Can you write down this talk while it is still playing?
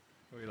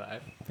We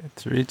live?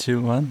 3,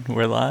 2, 1.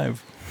 We're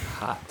live.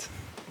 Hot.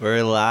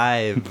 We're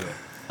live.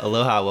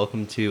 Aloha.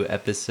 Welcome to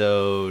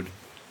episode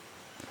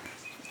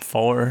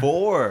 4.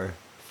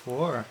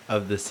 4.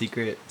 of the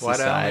Secret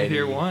Why'd I only Society.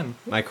 hear one?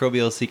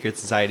 Microbial Secret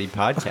Society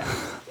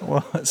podcast.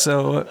 Well,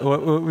 so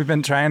what we've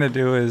been trying to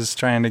do is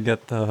trying to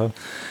get the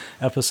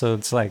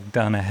episodes like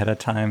done ahead of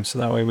time, so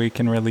that way we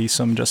can release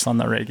them just on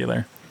the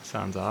regular.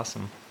 Sounds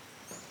awesome.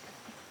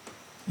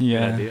 Yeah.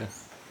 Good idea.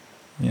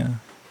 Yeah.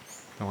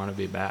 Don't want to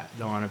be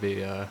Don't want to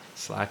be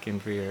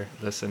slacking for your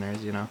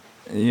listeners. You know.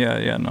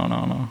 Yeah. No,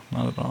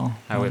 not at all.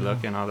 How we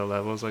looking? All the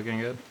levels looking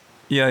good.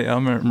 Yeah.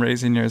 I'm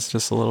raising yours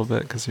just a little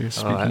bit because you're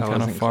speaking I kind of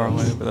wasn't far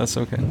close. away, but that's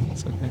okay.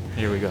 It's okay.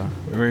 Here we go.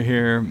 We're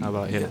here. How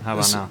about you? How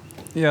about now?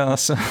 Yeah.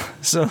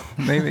 So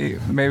maybe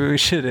we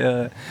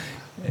should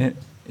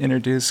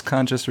introduce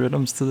Conscious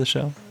Rhythms to the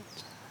show.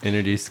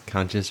 Introduce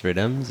Conscious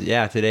Rhythms.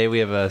 Yeah, today we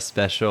have a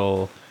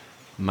special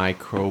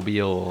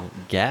microbial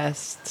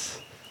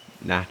guest,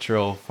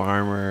 natural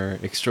farmer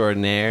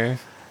extraordinaire,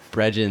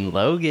 Bregin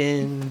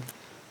Logan,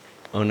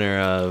 owner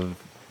of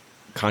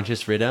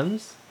Conscious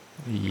Rhythms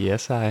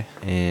Yes, I.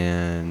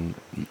 and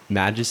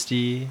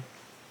Majesty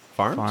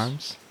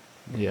Farms.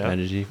 Yeah.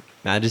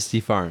 Majesty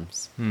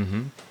Farms.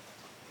 Mm-hmm.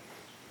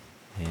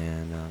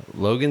 And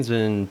Logan's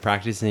been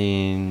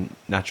practicing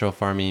natural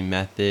farming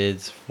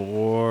methods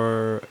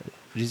for,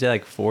 did you say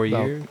like 4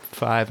 years? About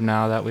 5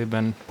 now that we've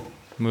been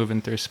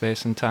moving through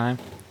space and time.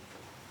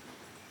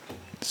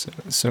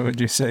 So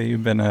would you say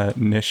you've been an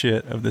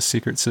initiate of the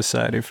Secret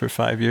Society for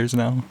 5 years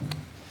now?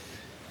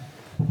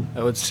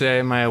 I would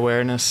say my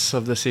awareness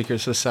of the Secret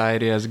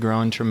Society has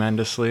grown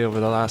tremendously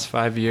over the last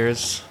 5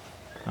 years.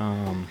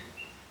 I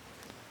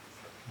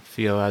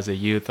feel as a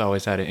youth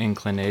always had an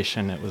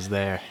inclination, it was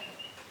there.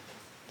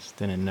 Just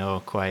didn't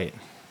know quite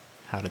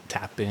how to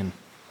tap in.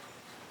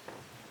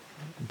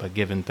 But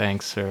giving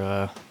thanks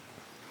for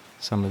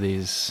some of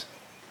these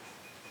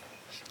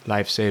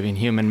life-saving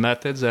human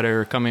methods that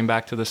are coming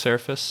back to the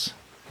surface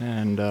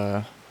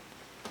and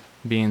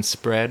being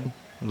spread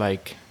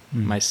like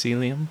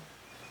mycelium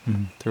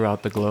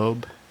throughout the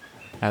globe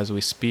as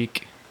we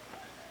speak.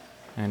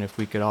 And if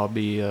we could all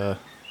be a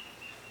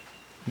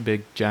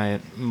big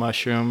giant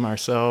mushroom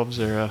ourselves,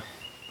 or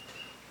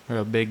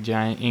a big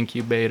giant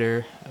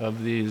incubator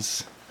of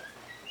these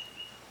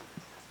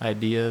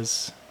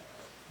ideas,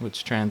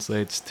 which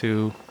translates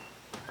to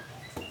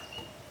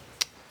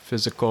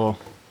physical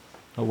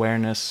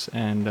awareness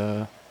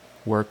and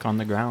work on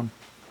the ground,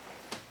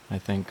 I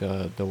think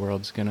the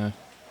world's gonna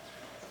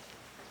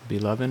be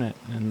loving it,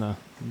 and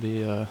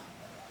the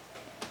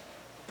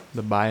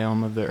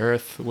biome of the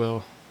earth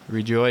will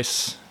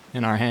rejoice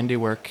in our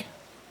handiwork.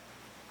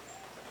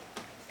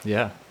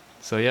 Yeah.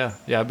 So yeah,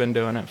 I've been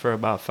doing it for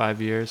about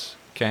 5 years.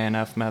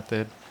 KNF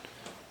method.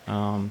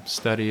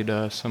 Studied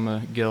some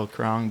of Gil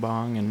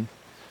Krongbong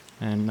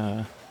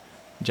and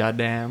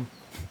Jadam,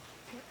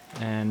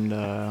 and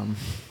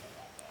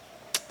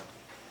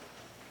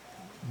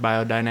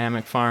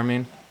biodynamic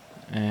farming,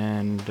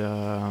 and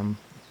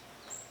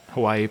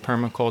Hawaii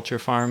permaculture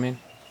farming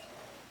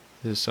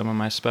is some of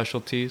my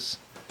specialties.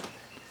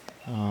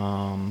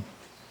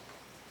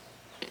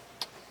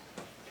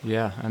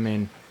 Yeah, I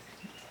mean,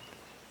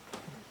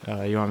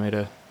 you want me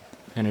to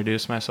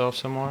introduce myself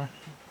some more?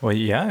 Well,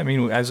 yeah. I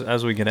mean,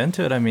 as we get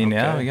into it, I mean,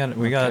 yeah, Okay.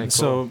 we got. Okay,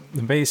 So cool.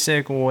 the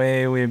basic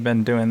way we've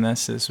been doing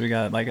this is we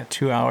got like a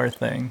 2-hour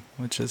thing,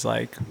 which is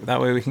like that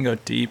way we can go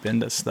deep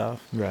into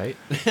stuff. Right.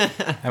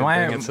 And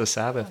I think it's a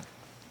Sabbath.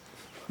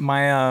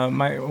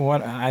 my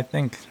what I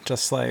think,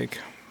 just like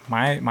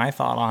my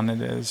thought on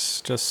it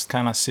is just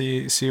kind of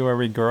see where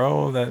we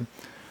grow.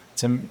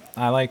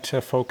 I like to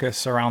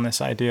focus around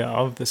this idea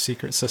of the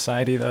secret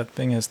society. The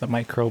thing is the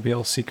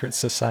microbial secret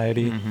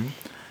society, Mm-hmm.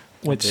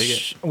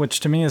 which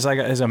to me is like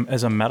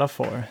is a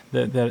metaphor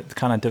that it's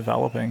kind of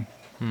developing.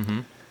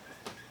 Mm-hmm.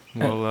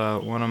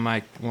 Well, one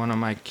of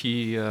my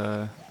key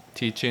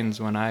teachings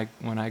when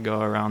I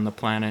go around the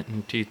planet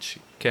and teach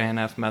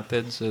KNF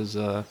methods is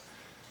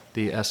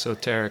the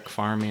esoteric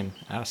farming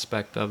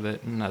aspect of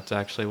it, and that's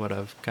actually what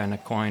I've kind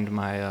of coined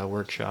my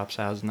workshops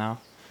as now,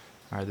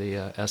 are the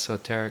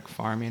esoteric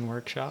farming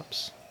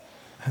workshops.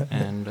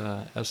 And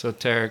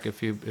esoteric,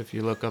 if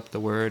you look up the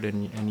word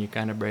and you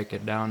kind of break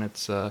it down,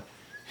 it's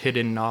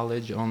hidden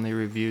knowledge only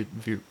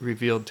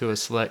revealed to a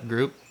select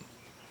group.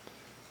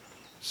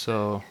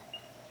 So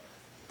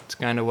it's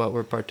kind of what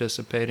we're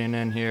participating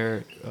in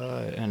here,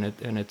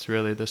 and it's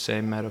really the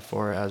same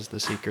metaphor as the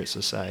secret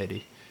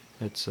society.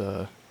 It's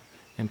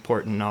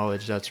important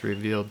knowledge that's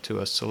revealed to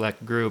a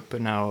select group.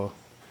 And now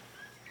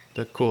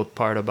the cool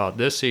part about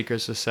this secret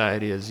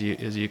society is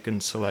you can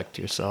select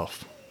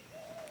yourself.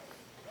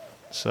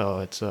 So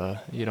it's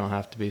you don't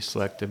have to be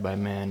selected by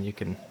man. You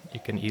can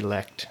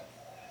elect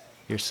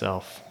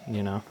yourself,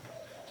 you know.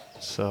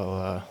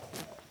 So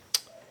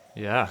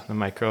yeah, the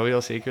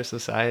Microbial Secret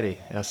Society,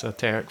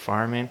 esoteric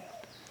farming,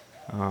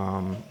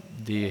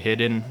 the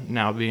hidden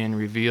now being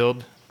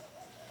revealed,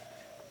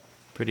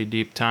 pretty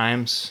deep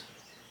times.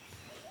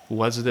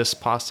 Was this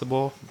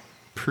possible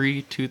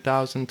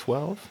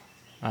pre-2012?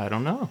 I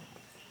don't know.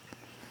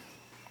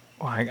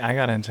 Well, I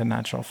got into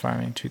natural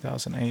farming in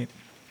 2008.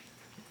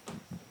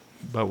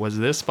 But was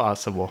this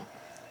possible?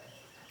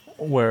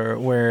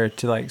 Where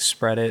to like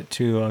spread it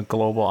to a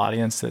global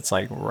audience that's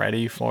like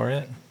ready for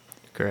it.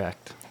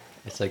 Correct.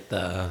 It's like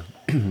the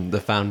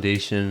the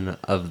foundation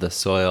of the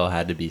soil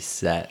had to be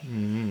set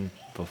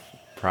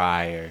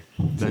prior.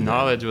 The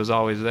knowledge was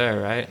always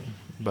there, right?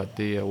 But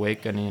the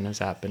awakening is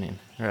happening,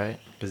 right?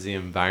 Because the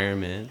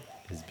environment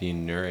is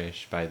being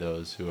nourished by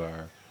those who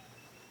are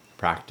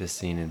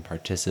practicing and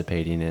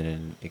participating in it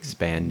and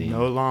expanding.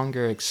 No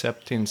longer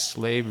accepting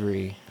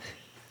slavery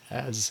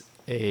as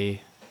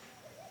a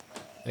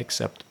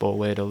acceptable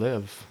way to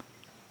live.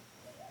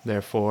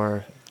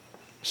 Therefore,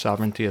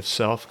 sovereignty of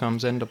self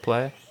comes into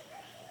play.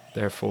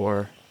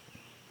 Therefore,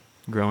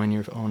 growing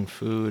your own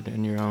food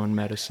and your own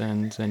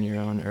medicines and your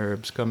own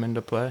herbs come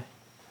into play.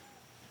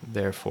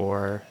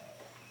 Therefore,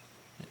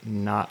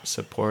 not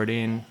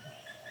supporting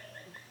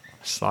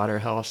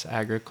slaughterhouse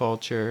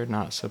agriculture,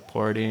 not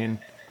supporting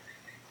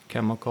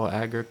chemical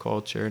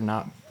agriculture,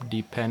 not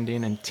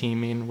depending and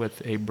teaming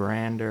with a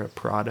brand or a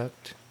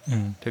product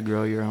to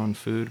grow your own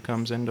food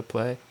comes into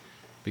play,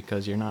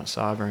 because you're not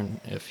sovereign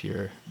if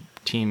you're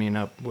teaming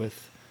up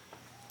with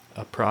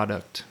a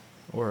product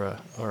or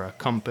a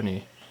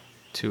company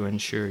to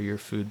ensure your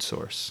food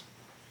source.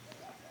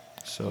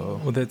 So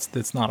Well,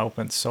 that's not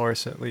open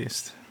source, at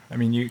least. I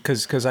mean,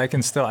 because I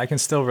can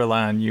still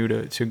rely on you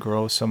to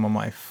grow some of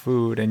my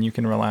food, and you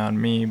can rely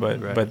on me.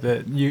 But Right.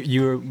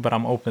 but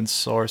I'm open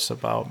source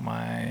about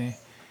my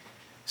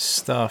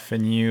stuff,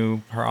 and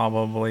you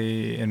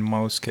probably in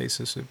most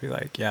cases would be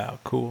like, yeah,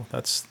 cool,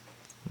 that's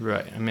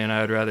right. I mean,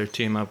 I would rather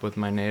team up with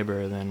my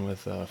neighbor than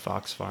with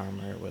Fox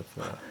Farm or with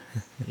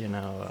you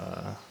know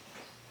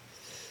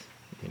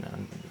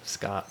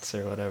Scott's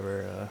or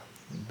whatever,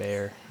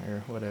 Bear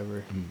or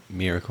whatever.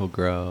 Miracle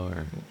Grow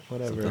or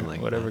Whatever something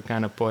like whatever that.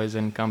 kind of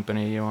poison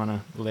company you want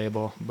to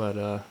label,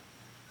 but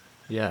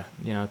yeah,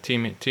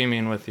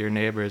 teaming with your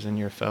neighbors and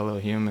your fellow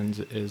humans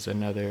is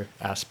another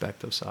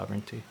aspect of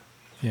sovereignty.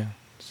 yeah.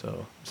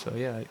 So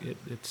yeah,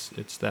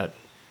 it's that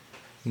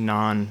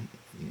non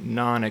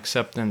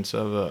acceptance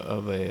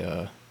of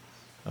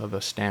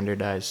a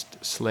standardized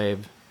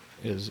slave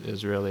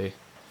is really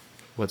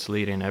what's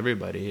leading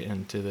everybody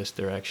into this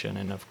direction.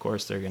 And of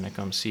course they're going to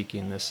come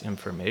seeking this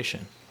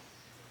information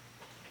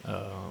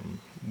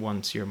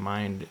once your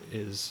mind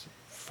is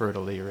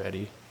fertily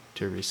ready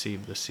to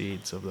receive the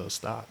seeds of those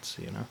thoughts,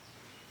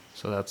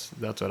 so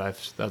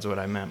that's what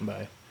I meant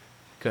by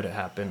could it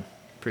happen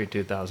pre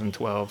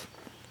 2012.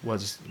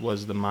 Was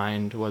the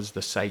mind, was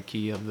the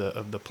psyche of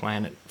the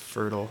planet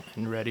fertile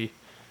and ready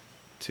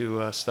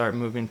to start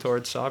moving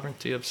towards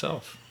sovereignty of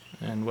self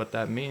and what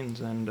that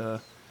means, and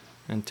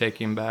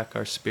taking back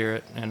our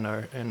spirit and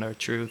our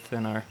truth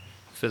and our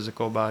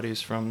physical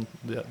bodies from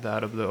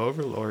that of the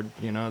overlord,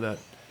 that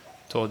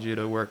told you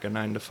to work a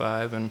 9 to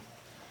 5 and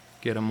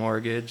get a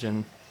mortgage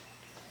and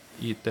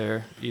eat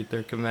their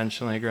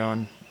conventionally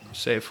grown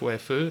Safeway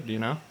food,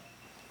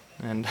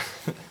 and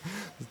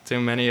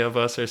too many of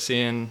us are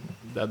seeing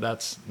that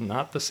that's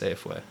not the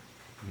safe way.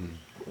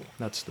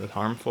 That's the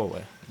harmful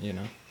way,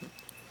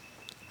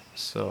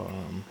 So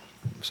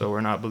we're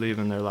not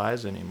believing their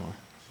lies anymore.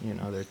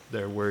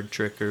 Their word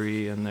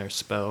trickery and their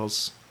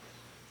spells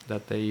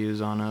that they use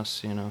on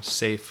us,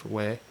 safe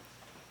way.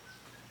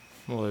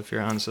 Well, if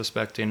you're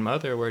unsuspecting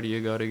mother, where do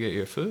you go to get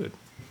your food?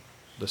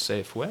 The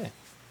safe way.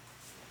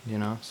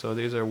 So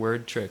these are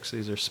word tricks.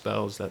 These are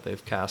spells that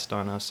they've cast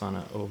on us on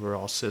an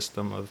overall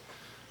system of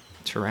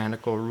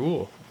tyrannical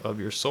rule of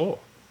your soul,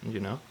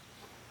 and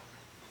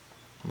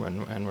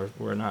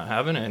we're not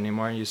having it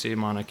anymore. You see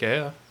Mauna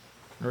Kea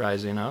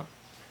rising up.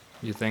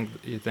 You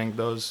think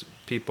those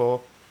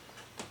people,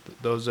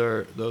 those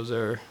are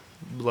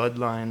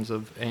bloodlines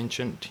of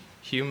ancient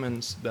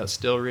humans that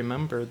still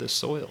remember the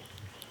soil.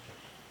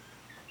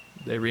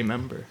 They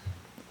remember,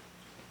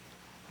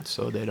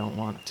 so they don't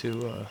want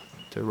to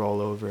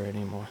roll over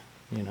anymore,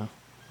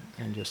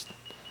 and just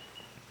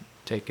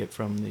take it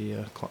from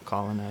the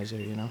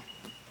colonizer,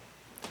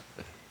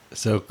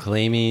 So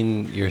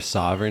claiming your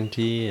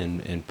sovereignty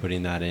and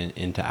putting that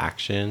into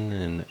action.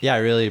 And yeah, I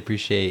really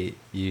appreciate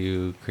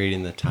you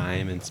creating the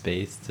time and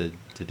space to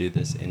do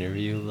this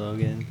interview,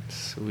 Logan.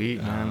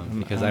 Sweet, man.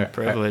 Because I'm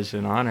privileged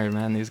and honored,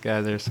 man. These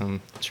guys are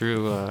some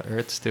true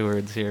earth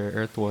stewards here,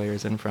 earth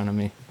warriors in front of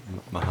me.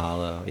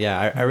 Mahalo.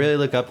 Yeah, I really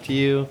look up to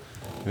you.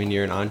 I mean,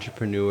 you're an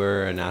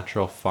entrepreneur, a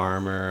natural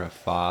farmer, a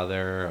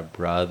father, a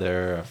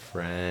brother, a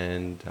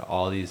friend,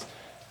 all these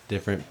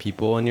different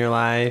people in your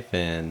life.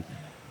 And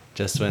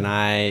just when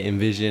I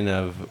envision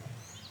of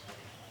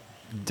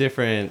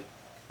different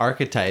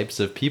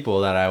archetypes of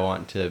people that I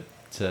want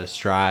to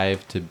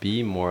strive to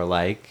be more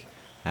like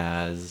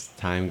as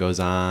time goes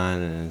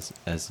on and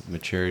as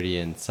maturity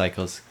and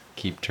cycles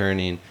keep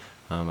turning,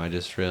 I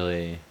just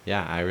really,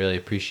 I really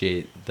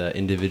appreciate the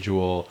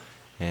individual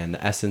and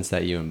the essence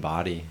that you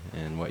embody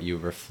and what you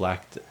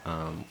reflect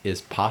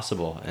is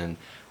possible. And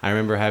I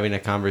remember having a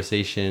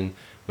conversation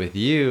with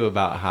you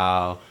about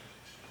how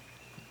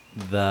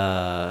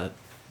the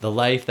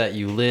life that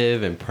you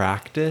live and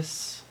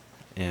practice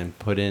and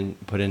put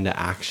into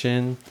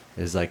action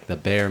is like the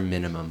bare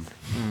minimum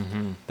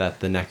that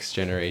the next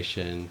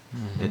generation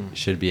it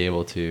should be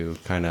able to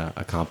kind of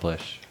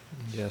accomplish.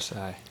 Yes,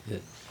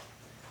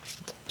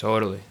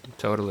 totally.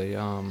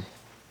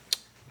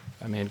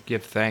 I mean,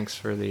 give thanks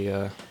for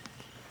the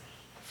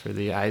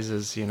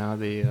ISIS, you know,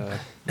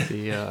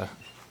 the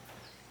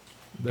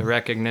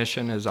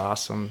recognition is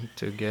awesome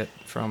to get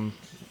from,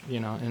 you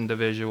know,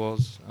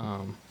 individuals.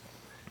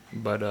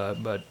 But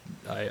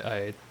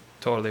I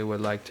totally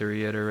would like to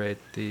reiterate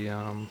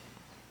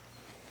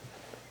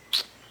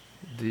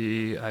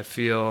I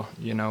feel,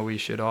 you know, we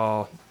should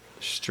all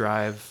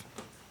strive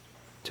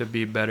to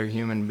be better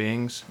human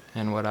beings.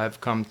 And what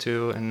I've come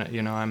to, and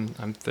you know, I'm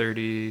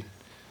 30,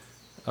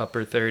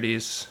 upper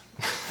 30s,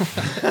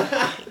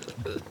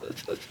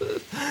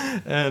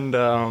 and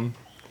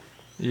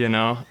you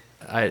know,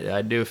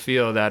 I do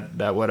feel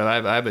that what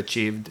I've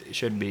achieved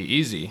should be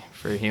easy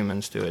for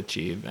humans to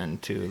achieve,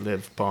 and to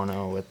live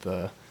Pono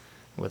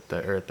with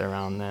the earth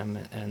around them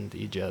and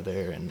each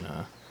other, and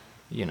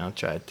you know,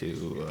 try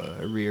to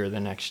rear the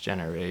next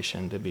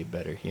generation to be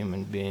better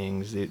human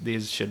beings.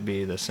 These should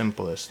be the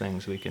simplest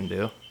things we can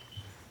do.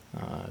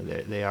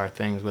 They are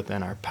things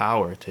within our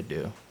power to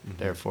do.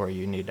 Therefore,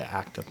 you need to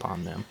act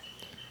upon them.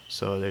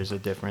 So there's a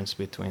difference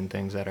between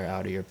things that are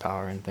out of your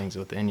power and things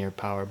within your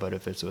power. But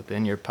if it's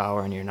within your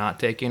power and you're not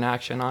taking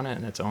action on it,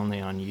 and it's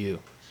only on you,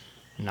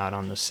 not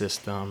on the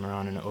system or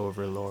on an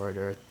overlord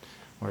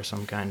or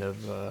some kind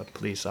of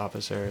police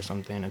officer or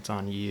something, it's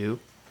on you.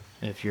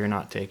 If you're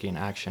not taking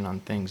action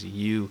on things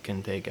you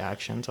can take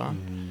actions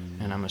on.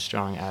 And I'm a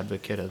strong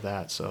advocate of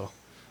that. So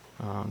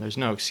there's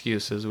no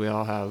excuses. We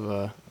all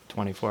have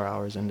 24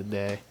 hours in the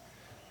day,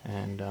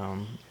 and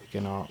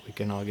we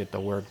can all get the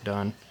work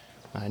done.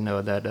 I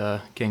know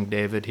that King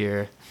David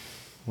here,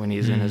 when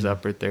he's in his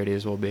upper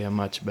 30s, will be a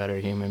much better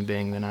human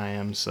being than I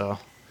am. So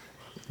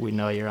we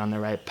know you're on the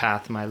right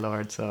path, my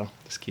Lord. So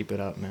just keep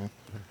it up, man.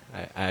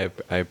 I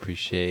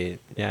appreciate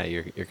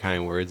your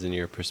kind words and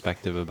your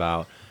perspective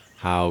about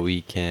how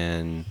we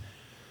can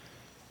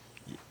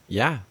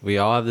we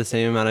all have the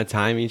same amount of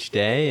time each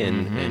day,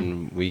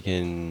 and we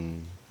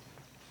can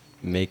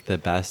make the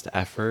best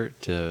effort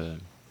to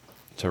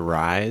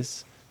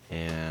rise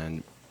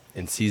and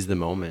seize the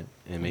moment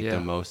and make the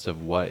most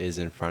of what is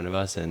in front of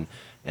us. And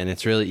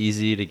it's really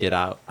easy to get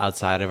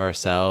outside of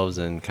ourselves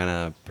and kind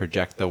of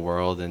project the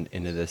world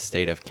into this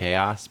state of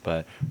chaos,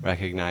 but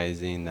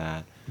recognizing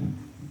that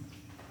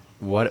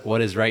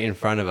what is right in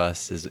front of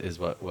us is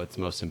what's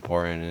most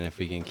important. And if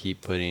we can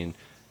keep putting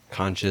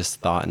conscious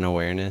thought and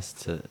awareness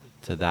to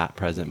that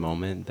present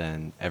moment,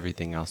 then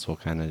everything else will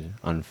kind of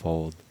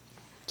unfold.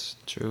 It's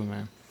true,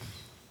 man.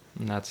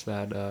 And that's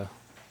that,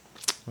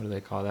 what do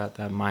they call that?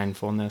 That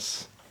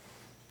mindfulness.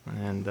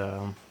 And,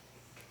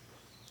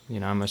 you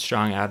know, I'm a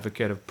strong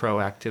advocate of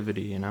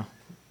proactivity, you know.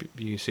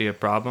 You see a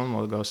problem,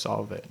 well, go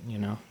solve it, you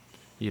know.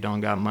 You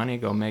don't got money,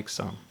 go make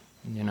some,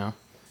 you know.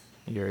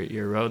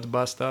 Your road's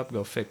bust up,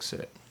 go fix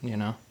it, you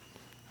know.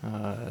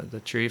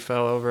 The tree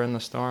fell over in the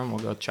storm,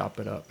 we'll go chop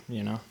it up,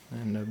 you know.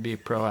 And be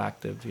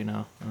proactive, you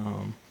know.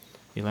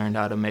 You learned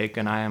how to make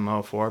an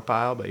IMO 4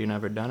 pile, but you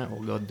never done it,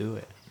 well, go do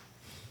it,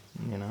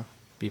 you know.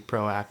 Be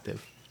proactive.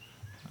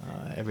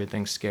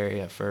 Everything's scary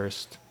at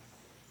first.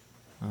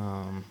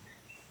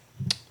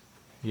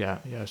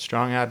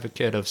 Strong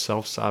advocate of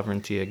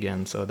self-sovereignty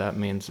again, so that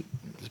means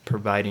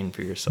providing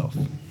for yourself.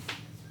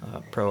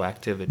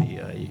 Proactivity.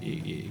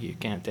 You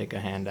can't take a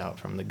handout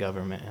from the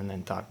government and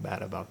then talk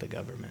bad about the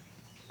government.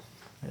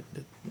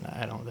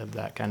 I don't live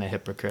that kind of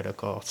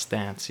hypocritical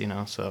stance, you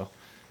know. So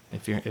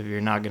if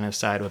you're not going to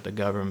side with the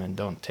government,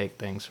 don't take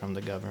things from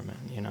the government,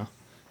 you know,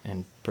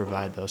 and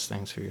provide those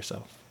things for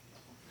yourself.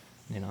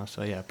 You know,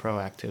 so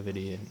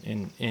proactivity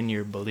in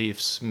your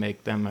beliefs,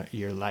 make them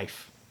your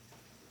life,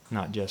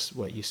 not just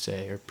what you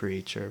say or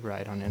preach or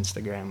write on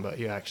Instagram, but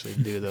you actually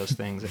do those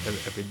things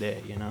every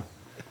day, you know.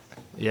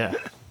 Yeah.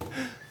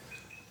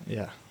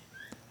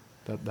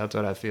 That's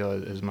what I feel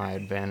is my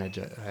advantage.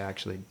 I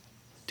actually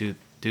do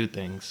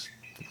things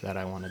that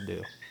I want to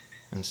do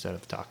instead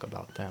of talk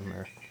about them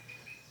or,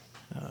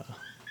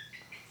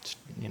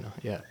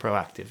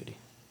 proactivity.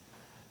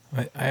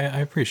 I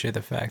appreciate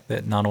the fact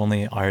that not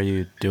only are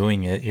you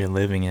doing it, you're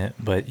living it,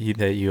 but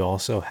that you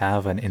also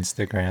have an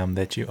Instagram,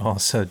 that you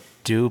also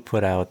do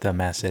put out the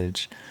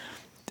message,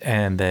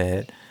 and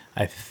that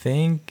I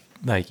think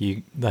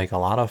a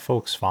lot of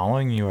folks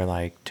following you are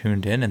like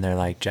tuned in and they're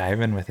like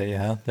jiving with it.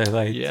 Yeah, they're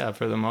like,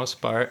 for the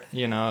most part,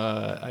 you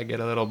know, I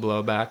get a little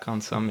blowback on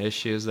some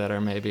issues that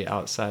are maybe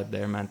outside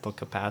their mental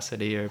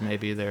capacity, or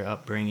maybe their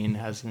upbringing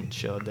hasn't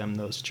showed them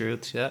those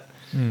truths yet.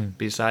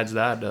 Besides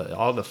that,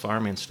 all the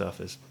farming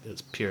stuff is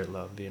pure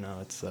love, you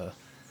know. It's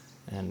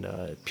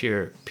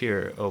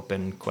pure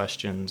open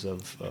questions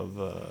of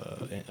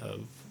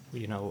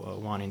you know,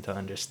 wanting to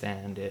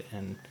understand it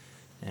and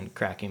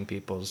cracking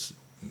people's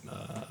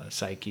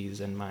psyches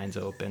and minds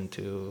open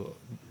to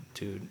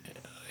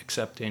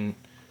accepting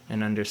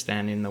and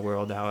understanding the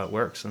world how it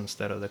works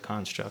instead of the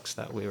constructs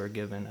that we were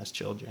given as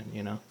children,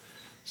 you know.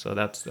 So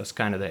that's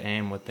kind of the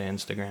aim with the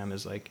Instagram,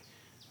 is like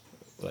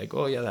like,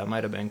 oh yeah, that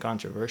might have been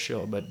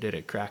controversial, but did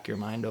it crack your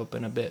mind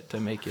open a bit to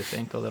make you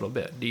think a little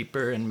bit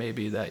deeper, and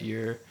maybe that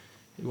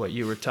what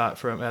you were taught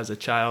from as a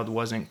child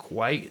wasn't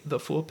quite the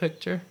full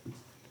picture,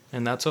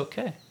 and that's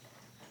okay.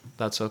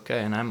 That's okay,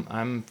 and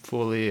I'm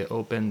fully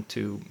open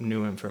to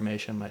new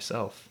information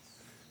myself,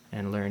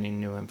 and learning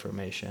new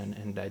information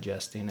and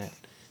digesting it.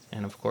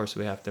 And of course,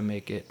 we have to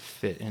make it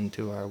fit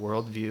into our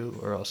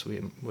worldview, or else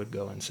we would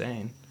go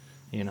insane,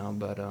 you know.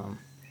 But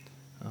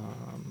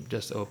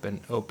just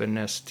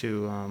openness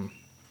to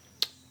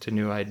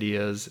new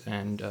ideas,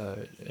 and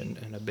a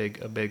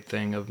big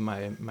thing of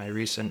my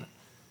recent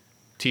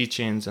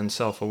teachings and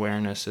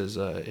self-awareness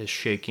is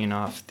shaking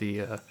off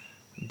the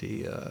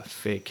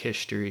fake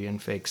history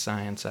and fake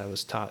science I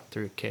was taught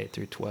through K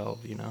through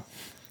 12, you know.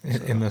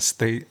 In the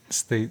state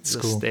school.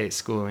 The state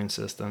schooling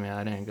system. Yeah,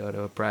 I didn't go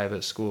to a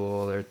private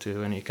school or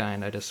to any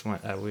kind. I just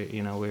went.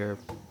 We were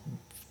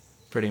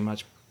pretty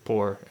much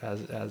poor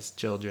as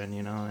children,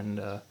 you know,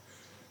 and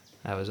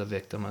I was a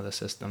victim of the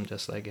system,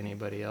 just like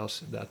anybody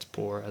else that's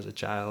poor as a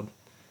child.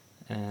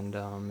 And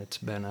it's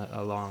been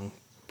a long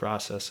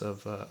process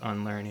of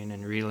unlearning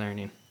and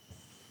relearning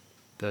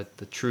the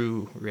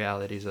true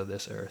realities of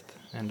this earth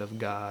and of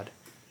God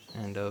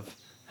and of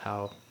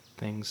how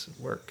things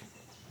work,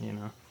 you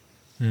know.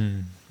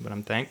 But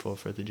I'm thankful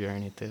for the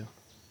journey too,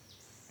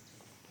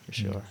 for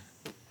sure.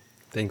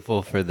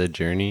 Thankful for the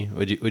journey.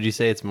 Would you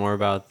say it's more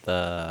about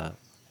the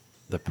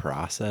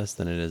process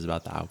than it is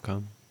about the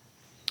outcome?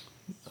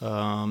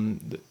 I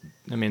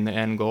mean, the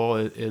end goal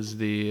is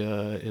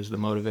the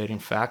motivating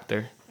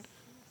factor,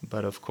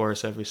 but of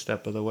course, every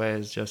step of the way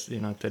is just, you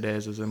know, today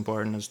is as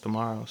important as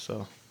tomorrow.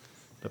 So,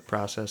 the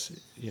process,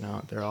 you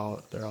know, they're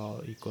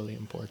all equally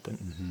important,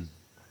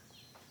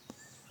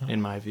 in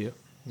my view.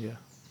 Yeah.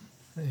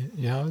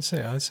 Yeah, I would say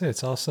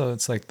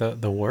it's like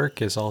the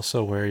work is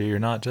also where you're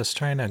not just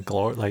trying to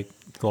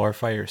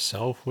glorify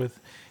yourself with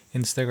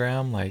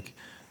Instagram. Like,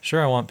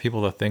 sure, I want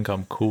people to think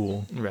I'm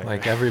cool. Right,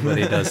 like right.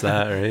 Everybody does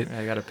that, right?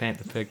 I got to paint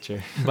the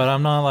picture. But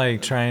I'm not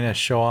like trying to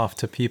show off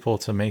to people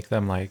to make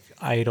them like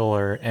idol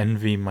or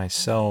envy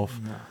myself.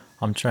 No.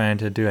 I'm trying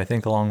to do, I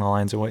think, along the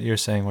lines of what you're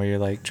saying, where you're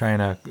like trying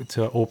to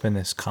open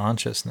this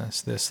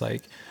consciousness, this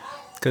like,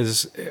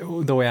 because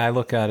the way I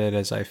look at it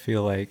is I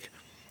feel like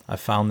I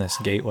found this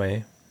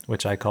gateway,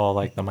 which I call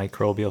like the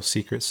Microbial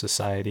Secret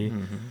Society.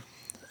 Mm-hmm.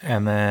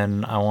 And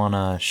then I want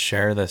to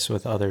share this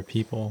with other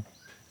people.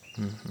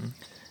 Mm-hmm.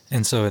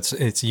 And so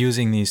it's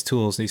using these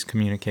tools, these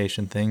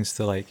communication things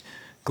to like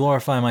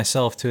glorify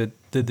myself to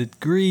the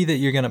degree that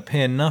you're going to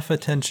pay enough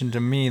attention to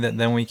me that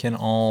then we can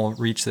all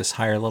reach this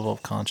higher level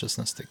of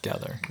consciousness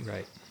together.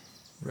 Right.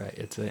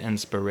 It's an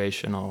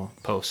inspirational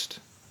post,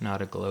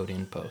 not a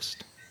gloating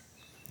post.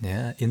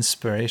 Yeah,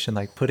 inspiration,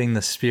 like putting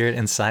the spirit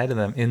inside of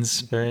them.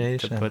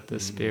 Inspiration. To put the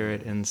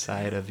spirit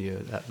inside of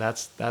you.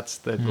 That's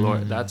the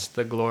glory. That's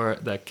the glory.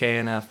 The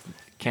KNF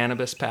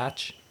cannabis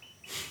patch.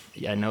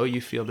 Yeah, I know you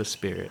feel the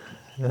spirit,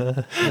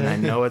 and I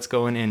know it's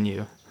going in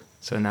you.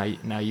 So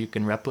now you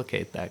can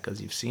replicate that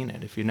because you've seen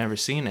it. If you've never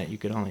seen it, you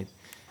can only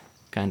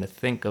kind of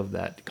think of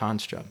that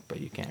construct, but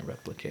you can't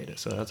replicate it.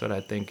 So that's what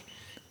I think.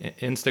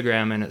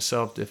 Instagram in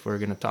itself, if we're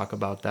going to talk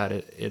about that,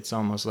 it's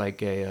almost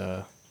like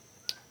it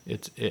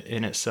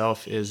in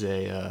itself is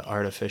a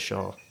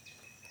artificial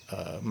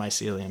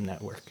mycelium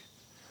network,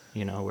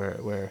 you know,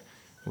 where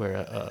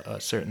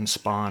a certain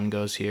spawn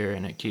goes here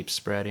and it keeps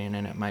spreading,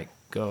 and it might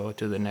go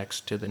to the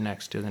next, to the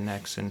next, to the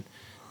next, and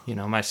you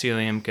know,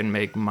 mycelium can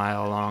make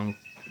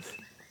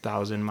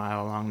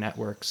 1,000-mile-long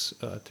networks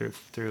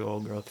through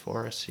old growth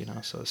forests, you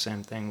know. So the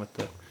same thing with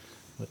the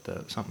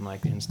something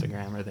like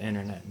Instagram or the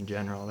internet in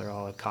general. They're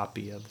all a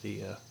copy of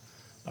the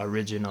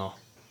original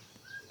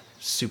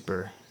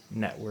super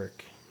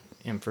network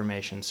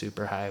information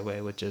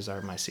superhighway, which is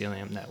our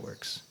mycelium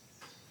networks.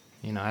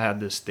 You know, I had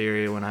this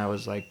theory when I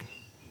was like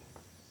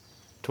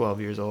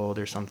 12 years old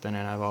or something,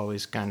 and I've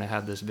always kind of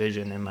had this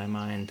vision in my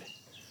mind.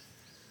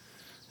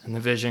 And the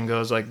vision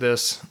goes like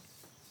this.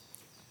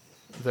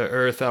 The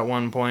earth at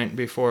one point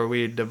before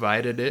we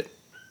divided it,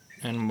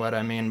 and what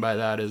I mean by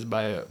that is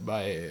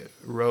by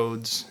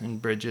roads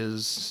and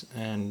bridges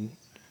and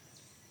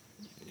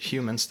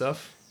human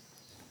stuff,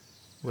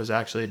 was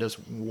actually just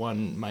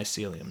one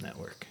mycelium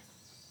network.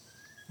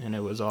 And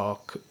it was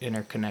all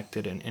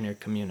interconnected and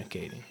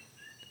intercommunicating.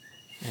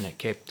 And it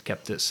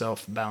kept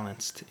itself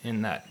balanced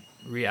in that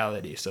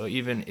reality. So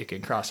even it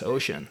can cross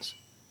oceans,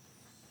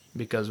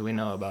 because we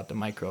know about the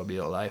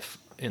microbial life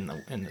in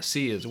the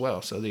sea as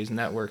well. So these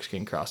networks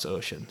can cross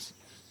oceans.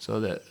 So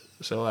at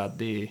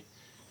the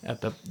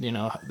you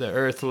know, the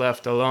earth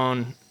left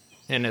alone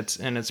in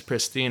its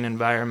pristine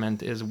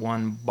environment is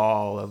one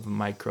ball of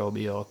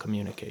microbial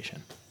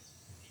communication.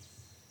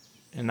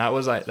 And that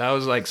was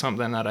like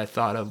something that I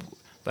thought of,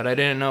 but I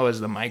didn't know it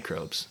was the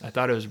microbes. I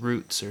thought it was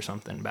roots or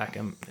something back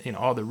in, you know,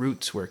 all the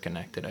roots were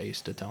connected, I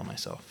used to tell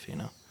myself, you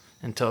know,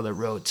 until the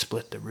road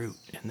split the root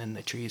and then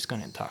the trees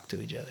couldn't talk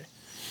to each other.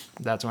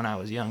 That's when I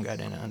was young. I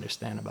didn't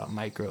understand about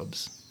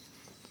microbes.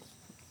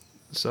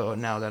 So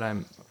now that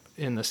I'm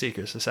in the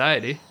secret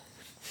society,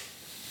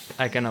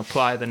 I can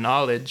apply the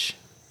knowledge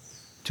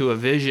to a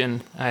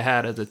vision I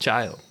had as a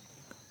child.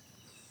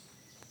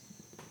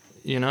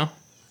 You know?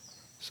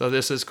 So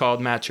this is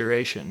called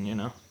maturation, you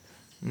know?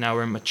 Now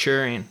we're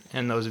maturing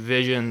and those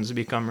visions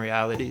become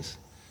realities.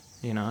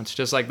 You know, it's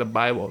just like the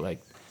Bible.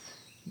 Like,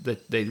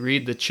 they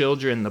read the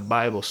children the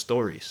Bible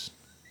stories.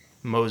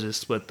 Moses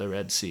split the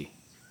Red Sea.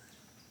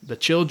 The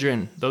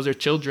children, those are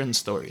children's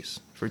stories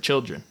for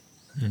children.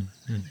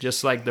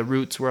 Just like the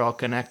roots were all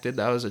connected,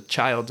 that was a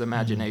child's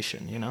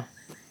imagination, you know?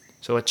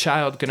 So a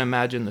child can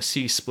imagine the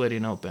sea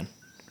splitting open.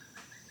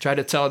 Try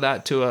to tell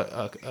that to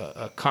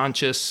a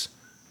conscious,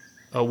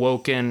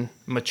 awoken,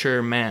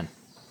 mature man,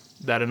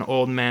 that an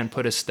old man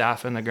put his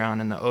staff in the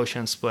ground and the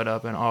ocean split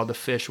up and all the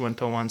fish went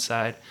to one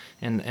side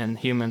and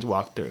humans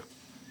walked through.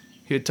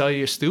 He would tell you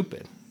you're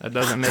stupid. That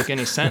doesn't make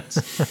any sense.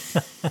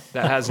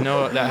 That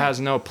has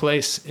no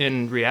place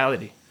in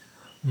reality.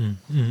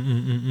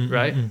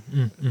 Right?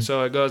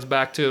 So it goes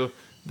back to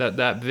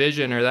that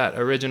vision or that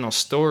original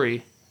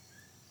story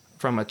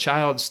from a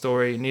child's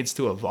story needs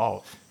to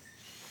evolve.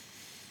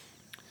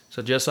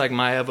 So just like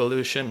my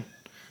evolution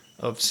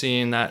of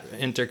seeing that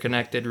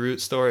interconnected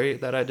root story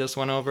that I just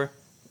went over,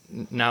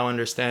 now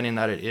understanding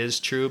that it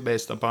is true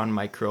based upon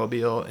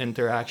microbial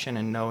interaction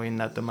and knowing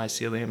that the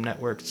mycelium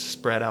networks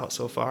spread out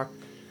so far.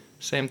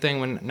 Same thing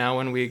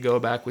when we go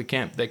back,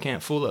 they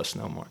can't fool us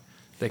no more.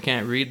 They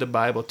can't read the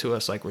Bible to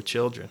us like we're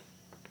children.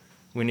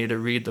 We need to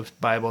read the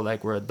Bible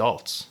like we're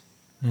adults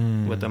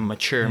with a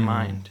mature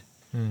mind.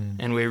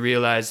 And we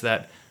realize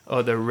that,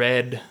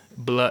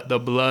 the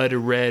blood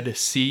red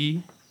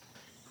sea,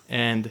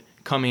 and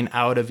coming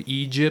out of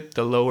Egypt,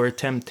 the lower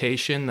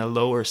temptation, the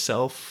lower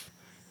self,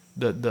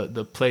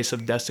 the place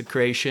of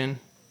desecration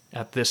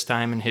at this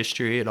time in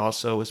history, it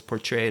also was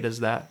portrayed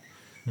as that.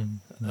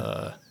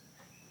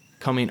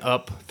 Coming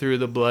up through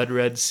the blood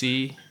red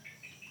sea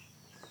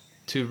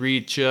to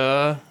reach,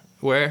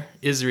 where?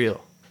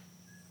 Israel.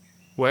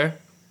 Where?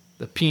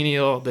 The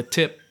pineal, the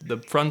tip, the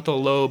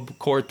frontal lobe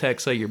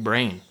cortex of your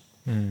brain.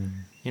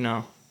 You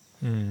know?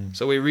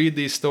 So we read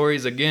these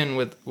stories again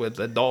with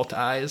adult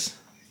eyes,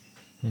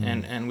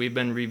 and we've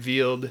been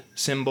revealed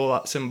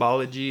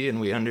symbology, and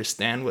we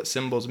understand what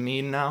symbols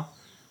mean now.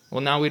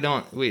 Well, now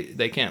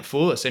they can't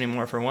fool us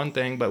anymore for one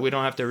thing, but we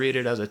don't have to read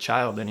it as a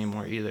child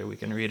anymore either. We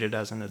can read it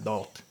as an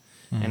adult,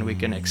 and we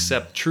can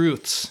accept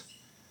truths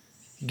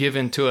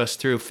given to us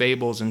through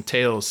fables and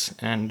tales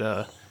and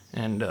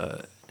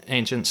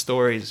ancient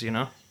stories, you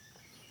know,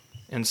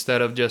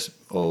 instead of just,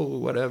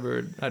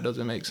 whatever, that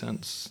doesn't make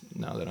sense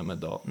now that I'm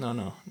adult.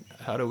 No.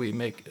 How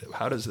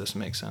does this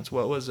make sense?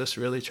 What was this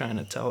really trying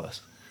to tell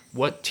us?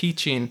 What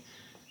teaching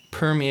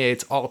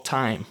permeates all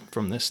time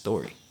from this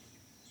story?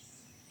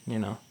 You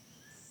know?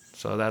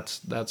 So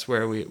that's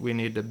where we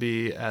need to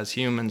be as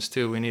humans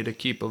too. We need to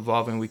keep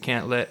evolving. We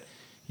can't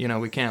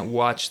we can't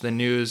watch the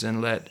news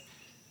and let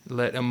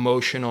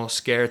emotional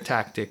scare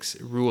tactics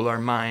rule our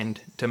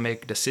mind to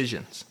make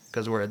decisions,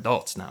 because we're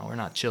adults now. We're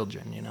not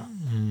children, you know?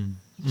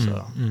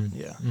 Yeah,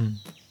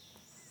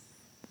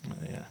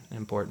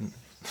 important.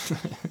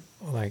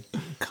 Like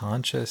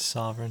conscious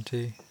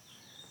sovereignty.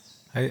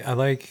 I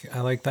like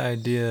the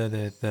idea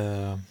that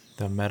the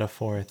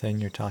metaphor thing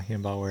you're talking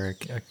about, where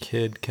a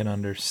kid can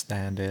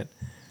understand it,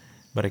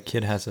 but a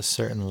kid has a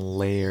certain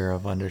layer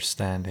of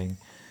understanding,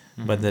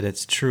 but that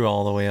it's true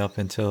all the way up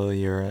until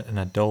you're an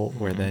adult,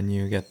 where then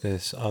you get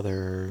this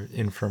other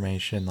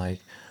information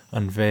like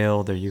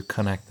unveiled, or you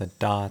connect the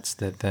dots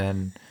that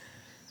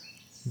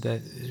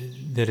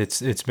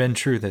it's been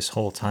true this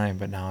whole time,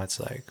 but now it's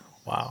like,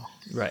 wow.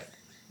 Right.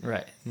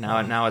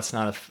 Now it's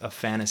not a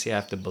fantasy I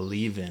have to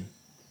believe in.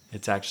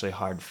 It's actually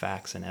hard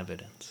facts and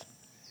evidence.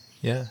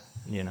 Yeah.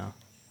 You know,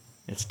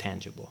 it's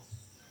tangible.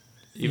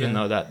 Even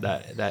though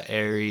that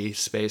airy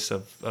space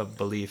of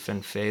belief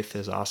and faith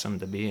is awesome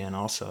to be in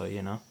also,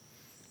 you know.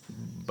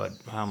 But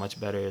how much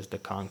better is the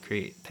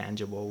concrete,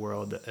 tangible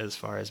world as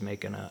far as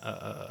making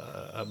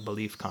a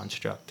belief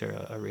construct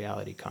or a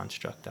reality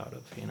construct out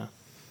of, you know?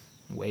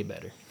 Way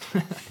better.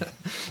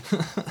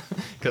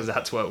 Because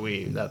that's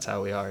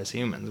how we are as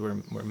humans.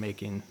 We're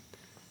making,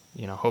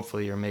 you know,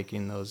 hopefully you're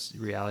making those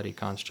reality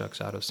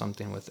constructs out of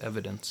something with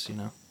evidence, you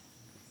know,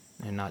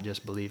 and not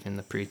just believing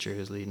the preacher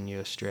who's leading you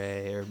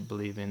astray, or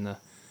believing the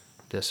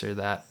this or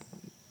that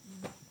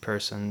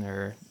person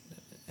or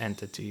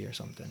entity or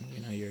something.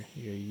 You know, you're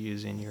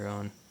using your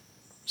own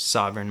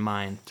sovereign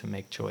mind to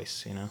make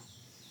choice, you know.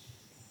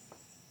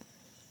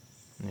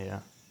 Yeah.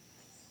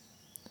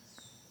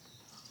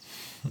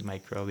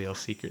 Microbial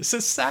secret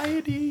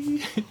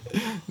society.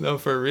 No,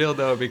 for real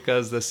though,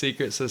 because the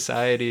secret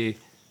society,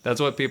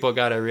 that's what people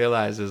got to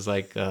realize is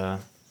like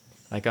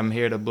I'm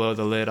here to blow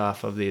the lid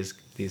off of these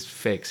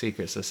fake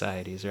secret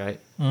societies, right?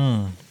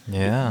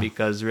 Yeah.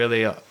 Because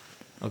really,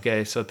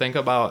 okay, so think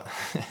about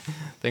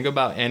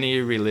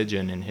any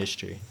religion in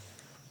history,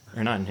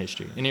 or not in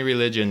history, any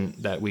religion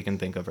that we can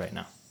think of right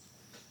now.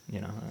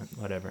 You know,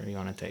 whatever you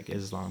want to take,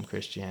 Islam,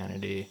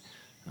 Christianity,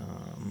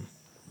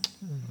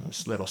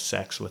 there's little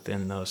sects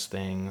within those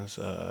things,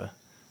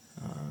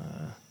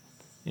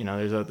 You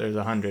know, there's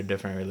 100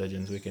 different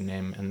religions we can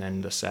name, and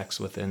then the sects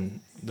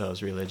within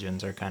those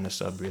religions are kind of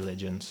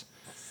sub-religions.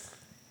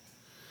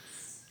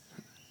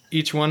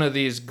 Each one of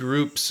these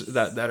groups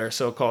that are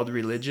so-called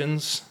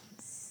religions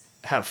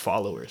have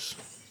followers.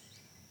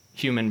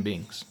 Human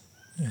beings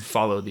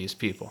follow these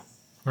people.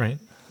 Right.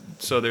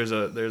 So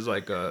there's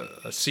like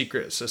a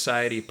secret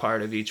society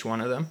part of each one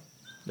of them.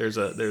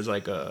 There's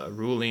like a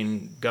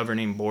ruling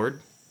governing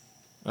board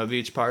of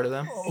each part of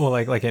them. Well,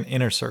 like an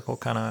inner circle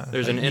kind of.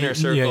 There's an inner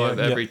circle of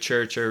every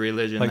church or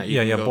religion Like, that you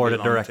can go board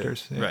of belong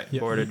directors. to. Yeah, Right, yeah.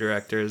 board of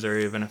directors, or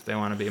even if they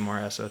want to be more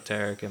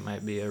esoteric, it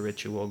might be a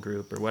ritual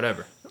group or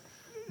whatever.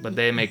 But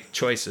they make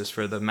choices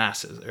for the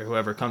masses or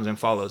whoever comes and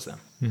follows them.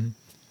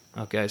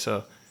 Mm-hmm. Okay,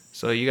 so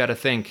you got to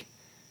think,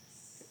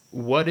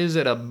 what is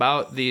it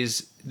about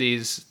these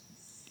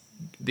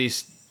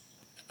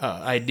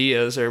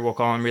ideas, or we'll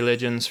call them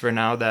religions for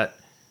now, that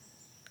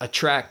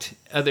attract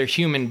other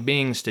human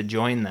beings to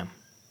join them?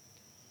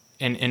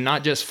 And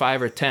not just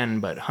 5 or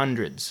 10, but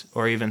hundreds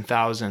or even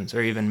thousands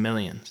or even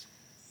millions.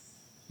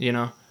 You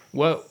know,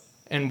 what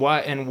and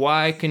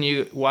why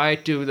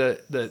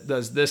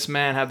does this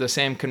man have the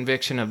same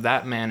conviction of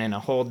that man in a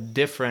whole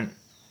different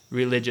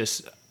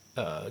religious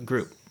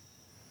group?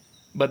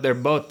 But they're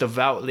both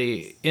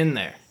devoutly in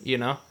there, you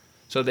know?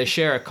 So they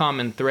share a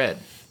common thread.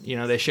 You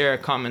know, they share a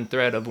common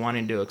thread of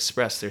wanting to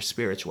express their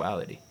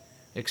spirituality,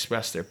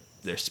 express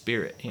their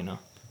spirit, you know?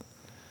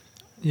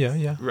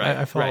 Yeah. Right,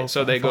 I follow, right.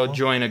 So I they go follow.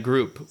 join a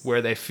group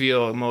where they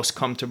feel most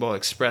comfortable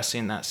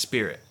expressing that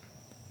spirit.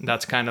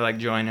 That's kind of like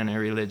joining a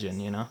religion,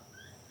 you know?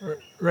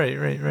 Right.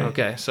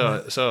 Okay,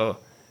 so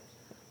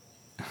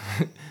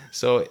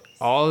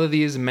all of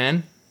these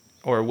men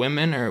or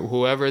women or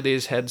whoever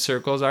these head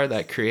circles are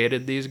that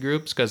created these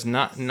groups, because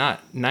not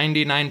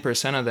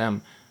 99% of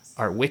them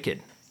are wicked.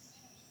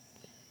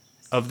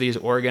 Of these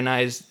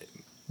organized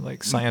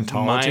Like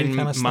Scientology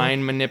kind of stuff.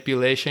 mind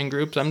manipulation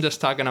groups, I'm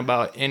just talking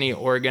about any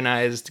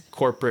organized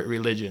corporate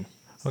religion.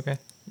 Okay.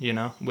 You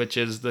know, which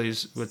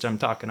I'm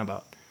talking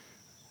about.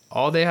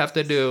 All they have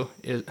to do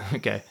is,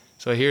 okay,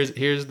 so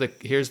here's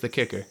the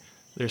kicker.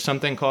 There's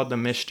something called the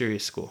mystery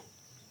school,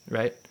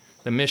 right?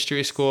 The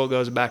mystery school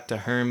goes back to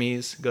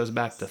Hermes, goes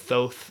back to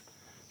Thoth.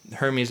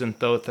 Hermes and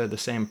Thoth are the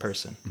same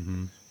person.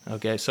 Mm-hmm.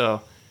 Okay,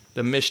 so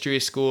the mystery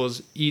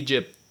schools,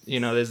 Egypt, you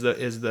know, is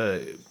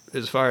the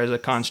as far as a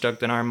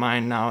construct in our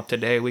mind now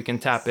today, we can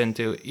tap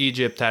into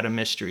Egypt had a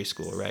mystery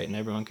school, right? And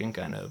everyone can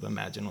kind of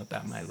imagine what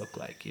that might look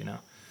like, you know.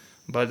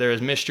 But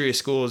there's mystery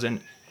schools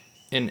in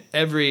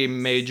every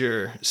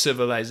major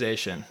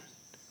civilization,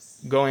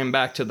 going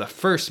back to the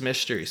first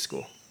mystery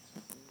school.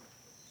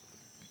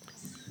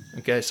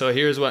 Okay, so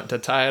here's what, to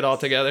tie it all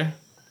together.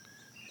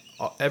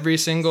 Every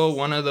single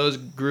one of those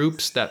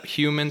groups that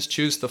humans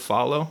choose to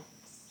follow,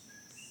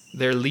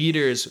 their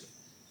leaders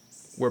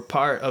were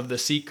part of the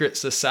secret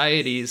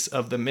societies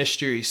of the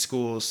mystery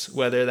schools,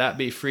 whether that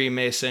be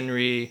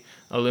Freemasonry,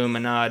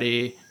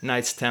 Illuminati,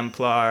 Knights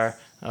Templar,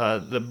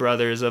 the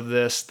brothers of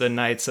this, the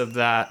knights of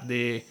that,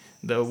 the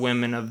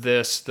women of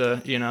this,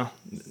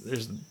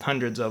 there's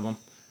hundreds of them.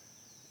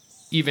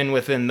 Even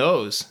within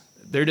those,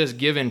 they're just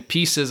given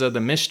pieces of the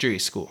mystery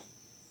school.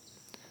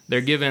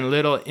 They're given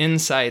little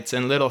insights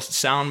and little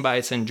sound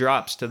bites and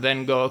drops to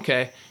then go,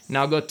 okay,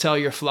 now go tell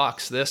your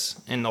flocks this,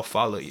 and they'll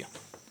follow you.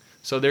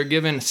 So they're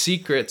given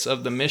secrets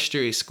of the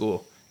mystery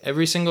school.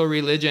 Every single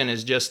religion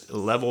is just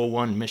level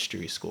 1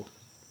 mystery school.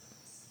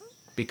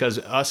 Because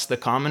us, the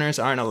commoners,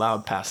 aren't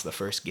allowed past the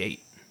first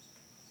gate.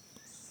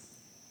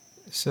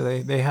 So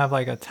they have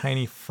like a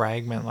tiny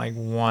fragment, like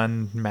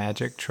one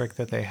magic trick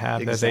that they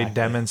have that they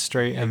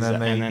demonstrate, and then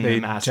they the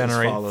masses follow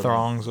generate them.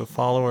 throngs of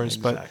followers.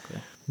 Exactly.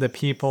 But the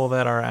people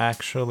that are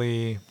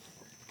actually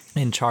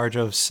in charge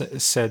of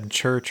said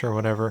church or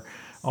whatever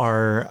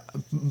are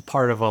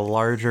part of a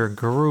larger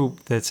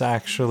group that's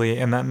actually,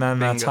 and then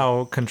that's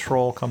how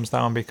control comes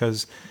down,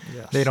 because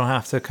they don't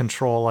have to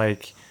control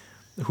like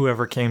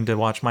whoever came to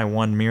watch my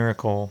one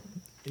miracle.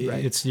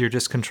 Right. You're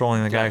just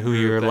controlling the guy who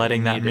you're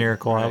letting that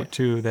miracle out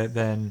to. That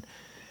then,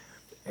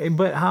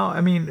 but how?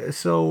 I mean,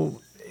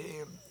 so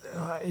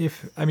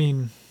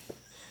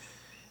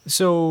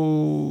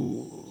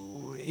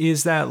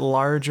is that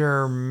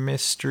larger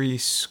mystery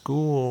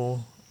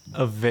school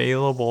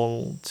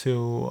available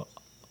to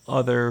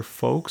other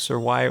folks, or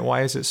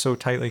why is it so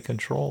tightly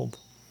controlled?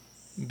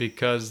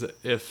 Because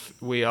if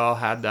we all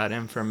had that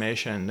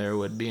information, there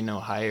would be no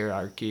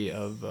hierarchy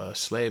of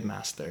slave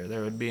master.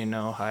 There would be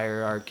no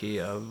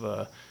hierarchy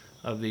of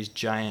these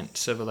giant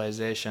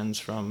civilizations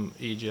from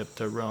Egypt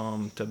to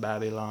Rome to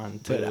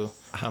Babylon to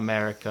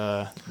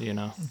America, you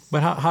know.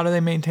 But how do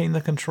they maintain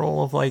the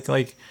control of like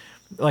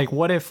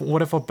what if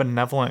a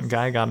benevolent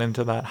guy got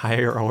into that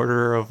higher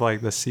order of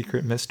like the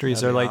secret mysteries?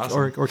 That'd Or be like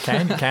awesome. or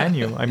can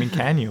you? I mean,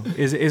 can you?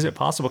 Is it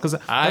possible? Because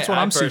that's what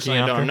I'm seeking personally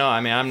after. don't know.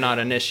 I mean, I'm not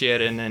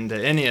initiated into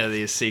any of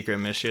these secret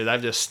mysteries.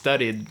 I've just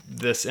studied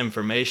this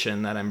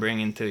information that I'm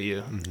bringing to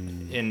you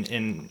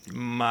in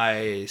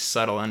my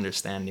subtle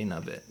understanding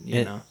of it,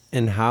 you know.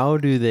 And how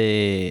did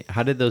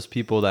those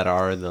people that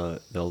are the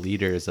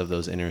leaders of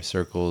those inner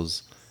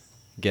circles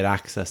get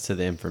access to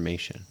the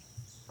information?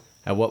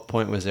 At what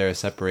point was there a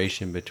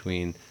separation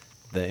between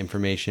the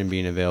information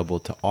being available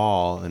to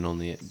all and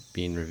only it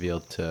being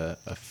revealed to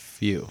a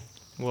few?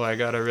 Well, I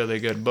got a really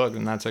good book,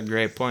 and that's a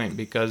great point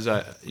because,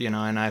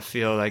 and I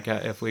feel like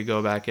if we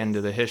go back into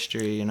the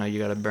history, you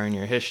got to burn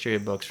your history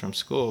books from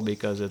school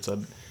because it's a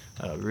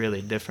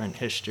really different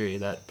history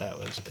that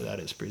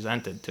is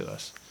presented to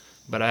us.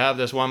 But I have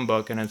this one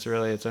book, and it's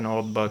an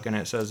old book, and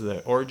it says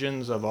the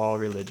origins of all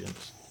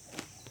religions.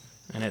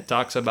 And it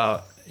talks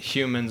about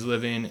humans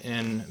living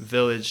in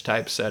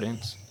village-type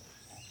settings,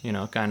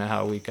 kind of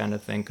how we kind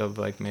of think of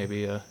like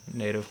maybe a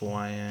Native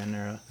Hawaiian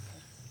or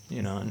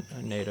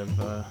a Native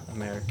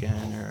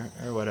American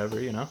or whatever,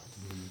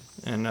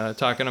 and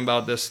talking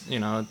about this,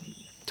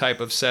 type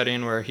of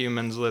setting where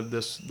humans live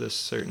this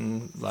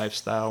certain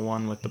lifestyle,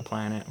 one with the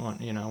planet,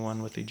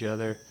 one with each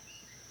other.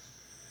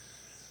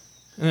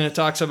 And it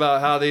talks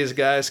about how these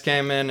guys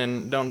came in,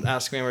 and don't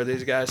ask me where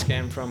these guys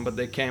came from, but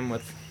they came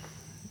with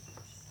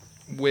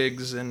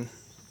wigs and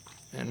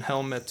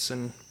helmets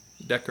and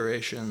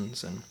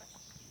decorations, and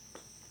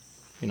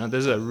this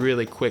is a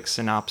really quick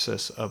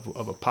synopsis of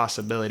a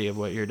possibility of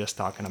what you're just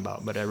talking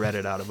about, but I read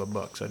it out of a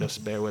book, so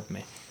just bear with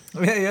me.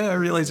 Yeah, I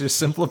realize you're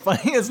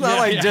simplifying. It's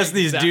not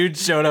these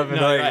dudes showed up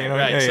and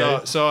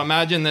right. So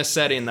imagine this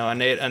setting though,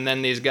 and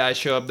then these guys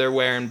show up. They're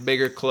wearing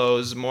bigger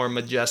clothes, more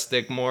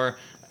majestic, more.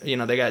 They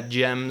got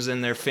gems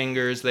in their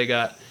fingers. They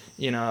got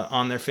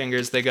on their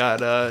fingers. They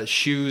got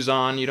shoes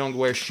on. You don't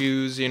wear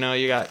shoes. You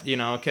got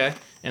okay.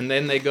 And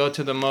then they go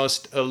to the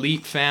most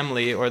elite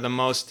family or the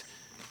most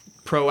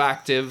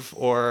proactive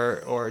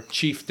or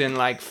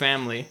chieftain-like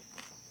family,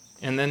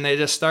 and then they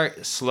just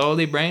start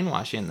slowly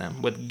brainwashing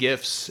them with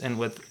gifts and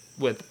with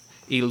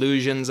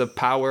illusions of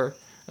power,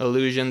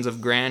 illusions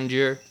of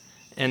grandeur,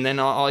 and then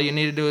all you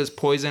need to do is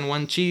poison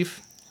one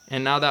chief,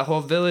 and now that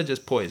whole village is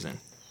poisoned,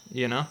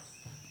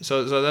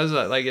 So there's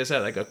like I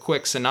said, like a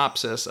quick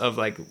synopsis of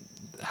like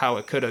how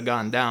it could have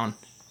gone down,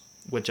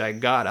 which I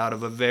got out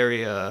of a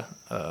very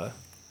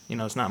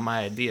it's not my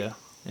idea.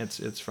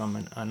 It's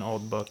from an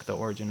old book, The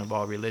Origin of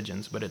All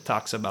Religions, but it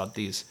talks about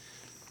these,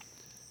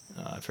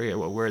 I forget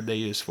what word they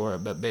use for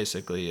it, but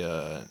basically,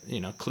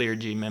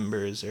 clergy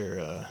members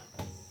or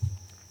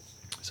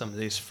some of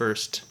these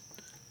first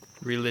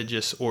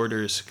religious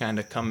orders kind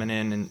of coming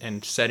in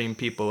and setting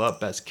people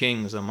up as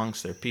kings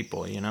amongst their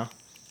people,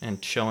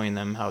 and showing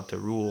them how to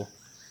rule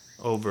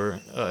over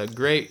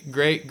great.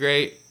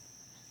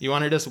 You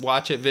want to just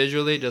watch it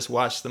visually? Just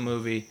watch the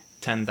movie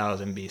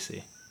 10,000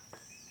 BC.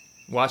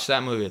 Watch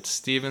that movie. It's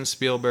Steven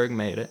Spielberg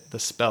made it, the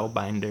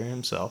Spellbinder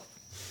himself.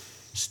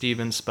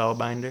 Steven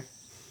Spellbinder.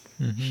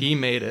 Mm-hmm. He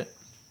made it.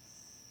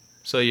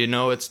 So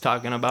it's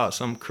talking about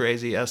some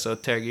crazy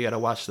esoteric. You got to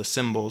watch the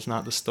symbols,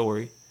 not the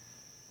story.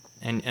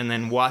 And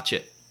then watch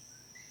it.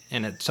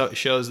 And it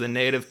shows the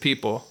native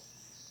people.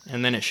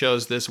 And then it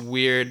shows this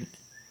weird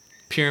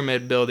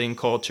pyramid building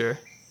culture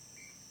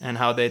and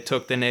how they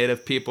took the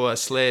native people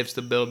as slaves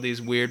to build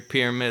these weird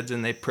pyramids,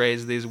 and they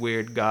praised these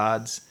weird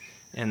gods.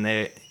 And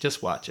they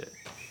just watch it.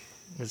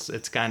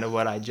 It's kind of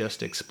what I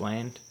just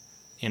explained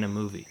in a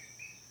movie.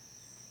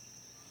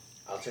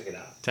 I'll check it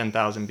out.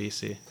 10,000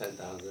 BC.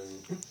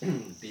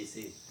 10,000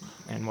 BC.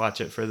 And watch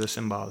it for the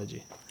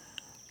symbology.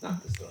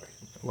 Not the story.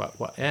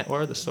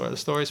 Or the story. The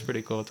story's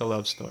pretty cool. It's a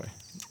love story.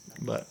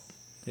 But,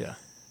 yeah.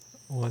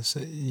 Was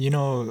it,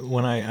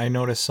 when I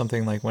noticed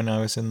something like when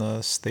I was in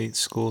the state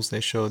schools, they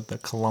showed the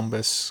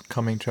Columbus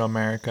coming to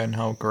America and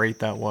how great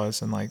that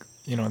was. And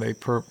they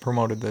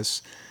promoted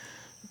this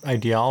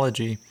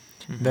ideology.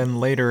 Mm-hmm. Then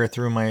later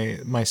through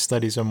my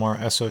studies of more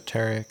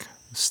esoteric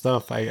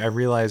stuff, I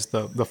realized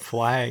the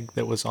flag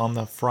that was on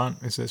the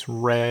front is this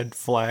red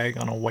flag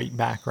on a white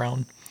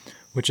background,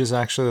 which is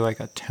actually like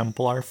a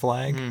Templar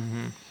flag.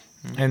 Mm-hmm.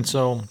 Mm-hmm. And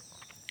so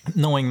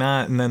knowing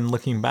that and then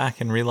looking back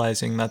and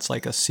realizing that's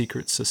like a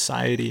secret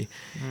society,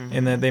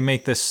 and that they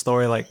make this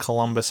story like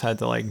Columbus had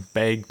to like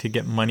beg to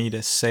get money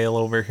to sail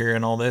over here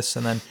and all this,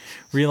 and then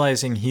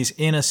realizing he's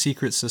in a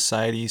secret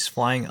society, he's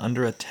flying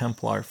under a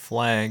Templar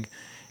flag,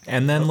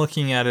 and then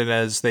looking at it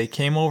as they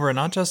came over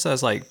not just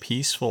as like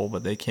peaceful,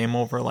 but they came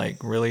over like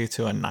really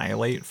to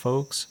annihilate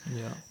folks,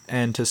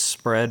 and to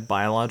spread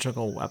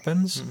biological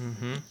weapons.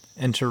 Mm-hmm.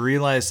 And to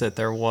realize that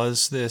there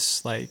was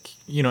this,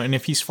 and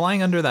if he's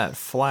flying under that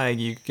flag,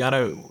 you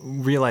gotta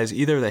realize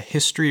either the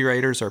history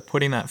writers are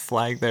putting that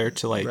flag there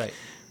to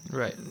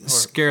right.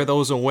 Scare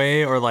those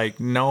away, or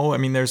no. I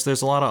mean, there's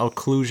a lot of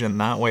occlusion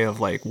that way of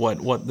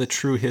what the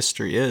true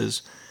history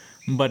is,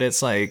 but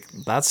it's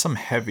that's some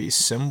heavy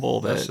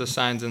symbol that's the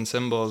signs and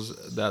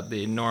symbols that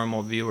the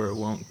normal viewer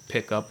won't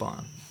pick up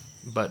on,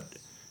 but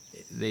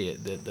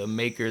the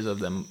makers of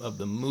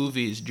the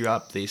movies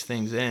drop these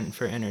things in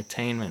for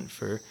entertainment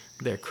for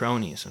their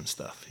cronies and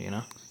stuff,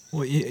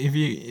 Well,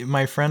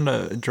 my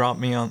friend dropped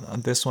me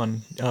on this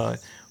one,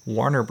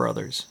 Warner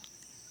Brothers.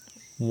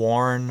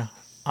 Warn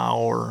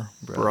our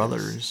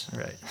brothers.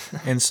 Right.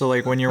 And so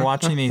when you're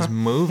watching these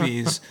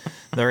movies,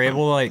 they're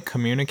able to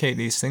communicate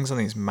these things on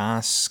these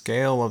mass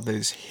scale of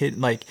these hit,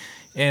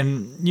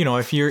 And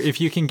if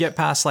you can get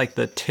past like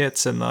the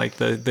tits and like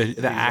the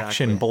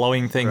action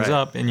blowing things Right.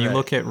 up, and you Right.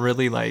 look at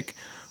really like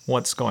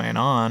what's going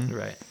on,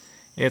 Right.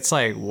 it's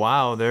like,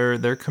 wow,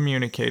 they're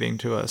communicating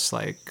to us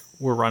like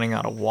we're running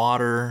out of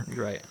water.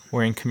 Right.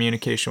 We're in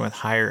communication with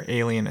higher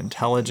alien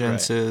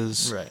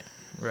intelligences. Right.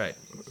 Right.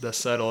 The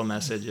subtle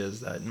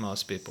messages that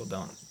most people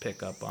don't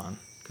pick up on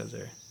because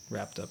they're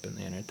wrapped up in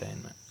the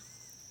entertainment.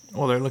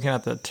 Well, they're looking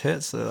at the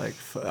tits. They're like,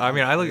 I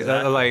mean, I look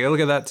Exactly. I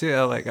look at that too.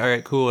 I'm like, all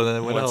right, cool. And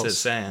then what What's else? it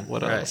saying?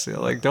 What Right. else?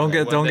 Like, don't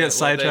get What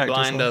sidetracked. they just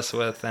blind like- us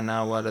with, and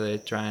now what are they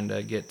trying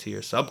to get to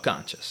your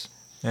subconscious?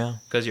 Yeah.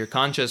 Because your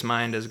conscious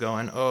mind is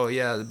going, oh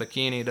yeah, the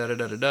bikini, da da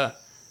da da da,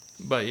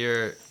 but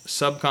your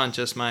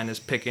subconscious mind is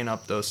picking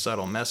up those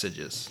subtle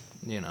messages.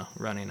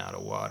 Running out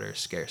of water,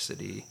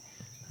 scarcity,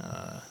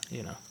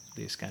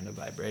 these kind of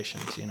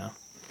vibrations.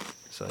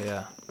 So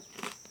yeah,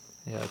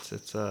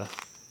 it's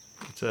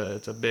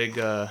a big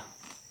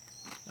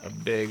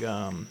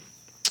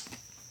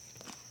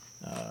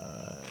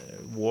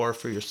war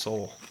for your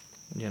soul.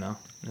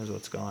 Is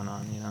what's going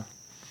on.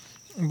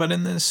 But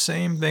in this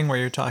same thing where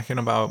you're talking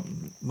about,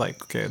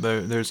 like, okay,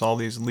 there's all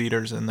these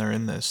leaders and they're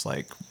in this,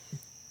 like,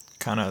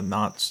 kind of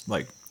not,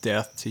 like,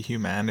 death to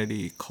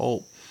humanity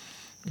cult.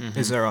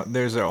 Mm-hmm.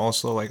 There's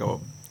also, like,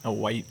 a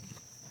white,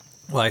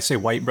 well, I say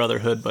white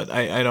brotherhood, but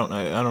I don't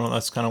know,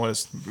 that's kind of what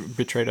it's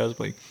portrayed as,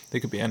 like, they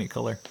could be any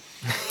color.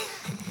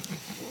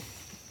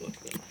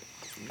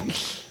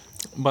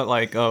 But,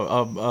 like,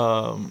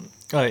 a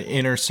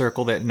inner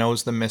circle that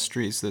knows the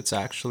mysteries that's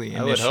actually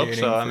I would hope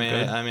initiating so. for I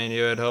mean, good.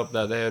 you would hope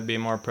that they would be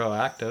more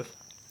proactive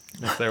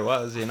if there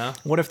was,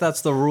 What if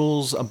that's the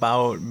rules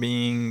about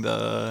being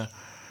the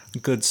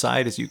good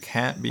side? Is you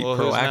can't be Well,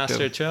 proactive. who's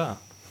Master Cha?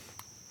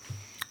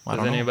 I Does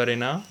don't know. anybody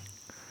know?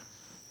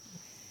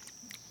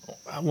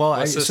 Well,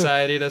 What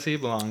society does he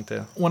belong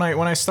to? when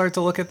I start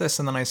to look at this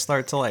and then I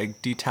start to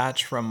like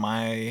detach from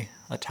my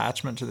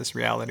attachment to this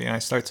reality and I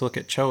start to look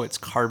at Cho, it's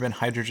carbon,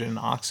 hydrogen, and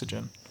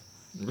oxygen.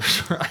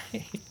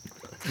 Right.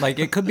 Like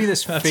it could be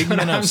this That's figment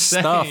what of I'm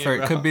stuff, saying, or it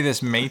bro. could be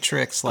this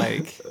matrix.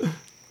 Like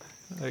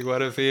Like,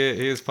 what if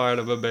he's part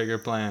of a bigger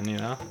plan,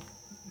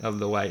 of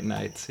the White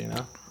Knights,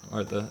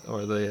 or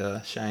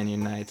the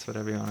Shining Knights,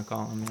 whatever you want to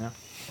call them,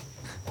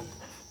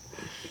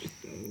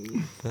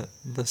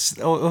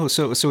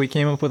 so we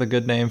came up with a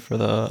good name for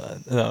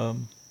the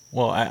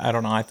well, I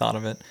don't know, I thought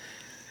of it.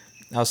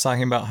 I was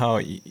talking about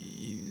how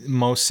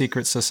most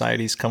secret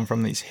societies come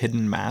from these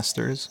hidden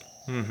masters.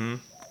 Mm-hmm.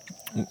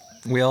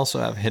 We also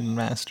have hidden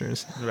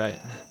masters, Right.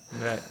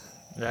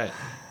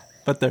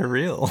 but they're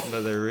real.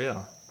 But they're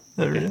real.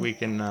 They're real. We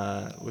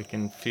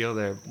can feel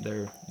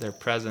their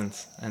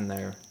presence and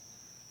their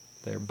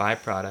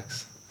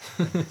byproducts.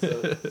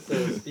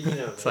 So speaking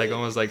of, It's like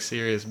almost like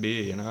Sirius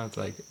B, It's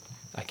like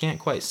I can't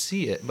quite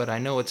see it, but I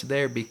know it's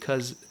there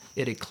because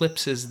it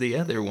eclipses the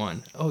other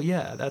one. Oh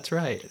yeah, that's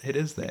right. It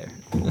is there.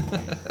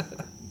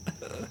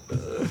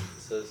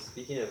 So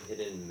speaking of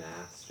hidden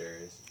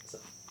masters,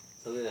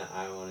 something that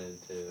I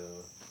wanted to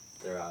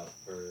throw out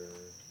or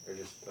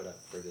just put up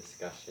for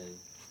discussion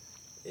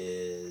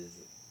is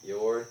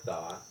your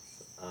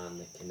thoughts on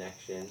the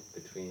connection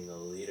between the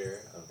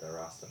leader of the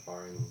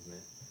Rastafari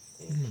movement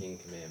and King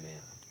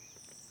Kamehameha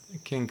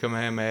King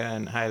Kamehameha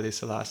and Haile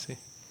Selassie.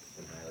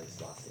 and Haile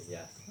Selassie.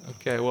 Yes.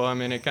 Okay, well, I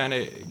mean, it kind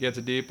of gets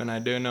deep, and I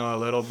do know a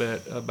little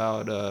bit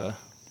about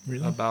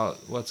about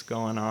what's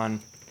going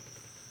on.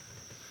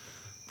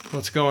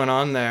 What's going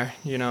on there,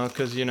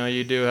 because,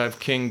 you do have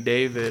King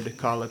David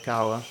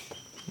Kalakaua,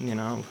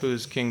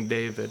 who's King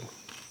David,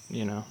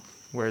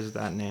 where's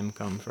that name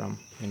come from,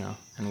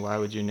 and why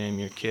would you name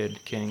your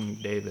kid King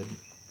David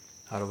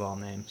out of all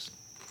names?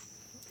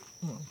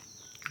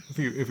 If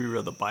you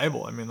read the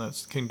Bible, I mean,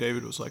 that's King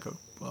David was like a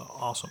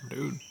awesome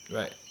dude.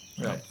 Right.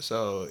 Right.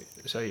 So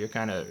you're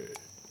trying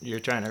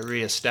to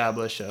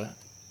reestablish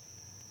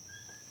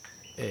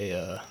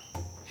a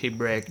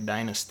Hebraic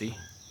dynasty.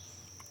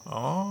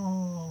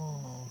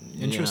 Oh,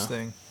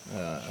 interesting.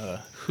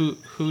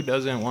 Who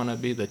doesn't want to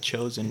be the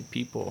chosen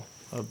people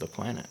of the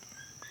planet?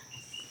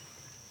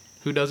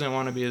 Who doesn't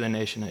want to be the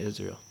nation of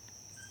Israel?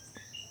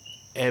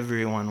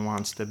 Everyone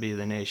wants to be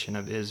the nation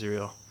of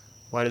Israel.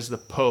 Why does the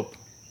Pope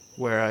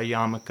wear a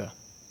yarmulke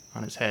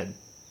on his head?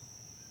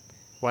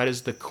 Why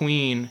does the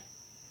Queen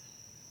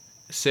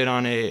sit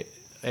on a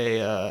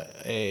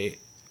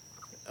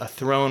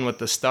throne with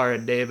the Star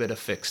of David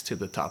affixed to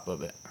the top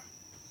of it?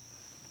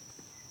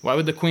 Why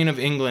would the Queen of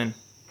England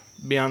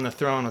be on the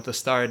throne with the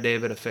Star of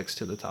David affixed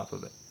to the top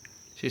of it?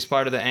 She's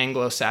part of the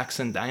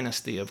Anglo-Saxon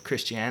dynasty of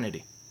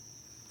Christianity.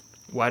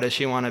 Why does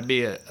she want to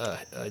be a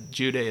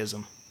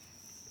Judaism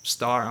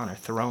star on her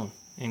throne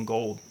in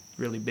gold,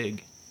 really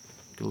big?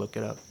 You can look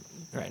it up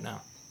right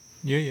now.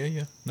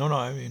 Yeah. No,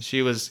 I mean,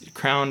 She was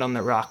crowned on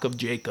the Rock of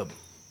Jacob,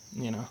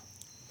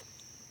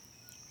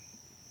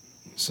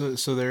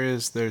 so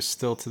there's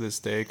still to this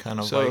day kind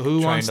of So like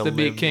who trying wants to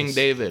be live King this-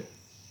 David?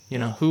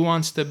 Who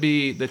wants to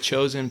be the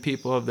chosen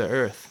people of the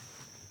earth?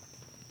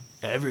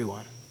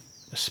 Everyone,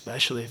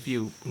 especially if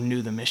you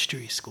knew the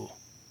mystery school.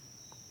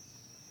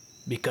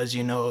 because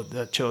you know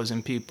the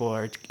chosen people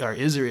are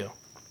Israel.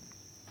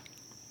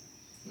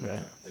 Right.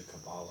 The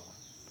Kabbalah.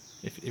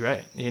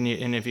 Right.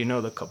 And if you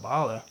know the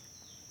Kabbalah,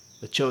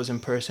 the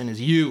chosen person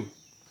is you.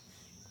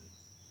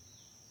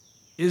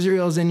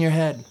 Israel's in your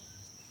head.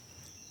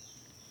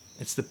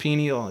 It's the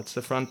pineal, it's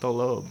the frontal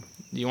lobe.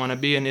 You want to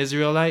be an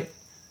Israelite?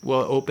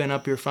 Well, open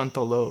up your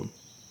frontal lobe.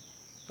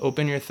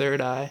 Open your third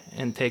eye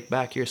and take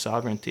back your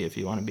sovereignty if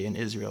you want to be an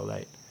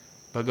Israelite.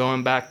 But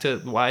going back to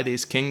why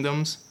these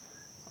kingdoms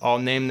all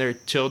name their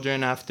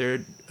children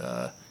after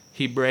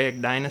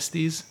Hebraic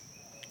dynasties,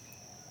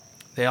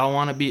 they all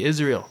want to be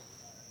Israel.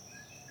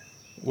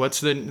 What's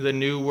the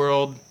new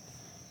world?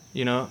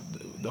 You know,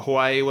 the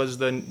Hawaii was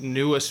the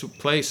newest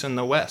place in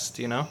the West.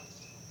 You know,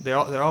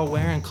 they're all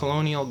wearing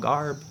colonial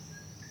garb.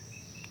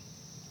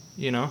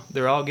 You know,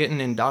 they're all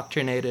getting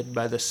indoctrinated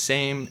by the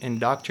same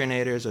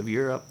indoctrinators of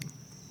Europe.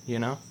 You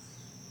know,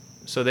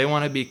 so they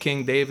want to be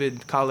King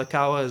David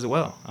Kalakaua as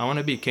well. I want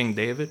to be King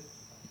David.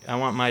 I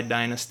want my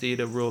dynasty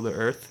to rule the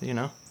earth. You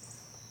know,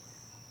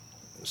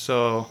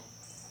 so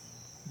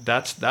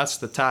that's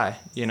the tie.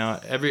 You know,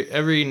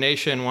 every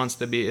nation wants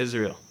to be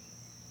Israel.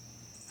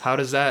 How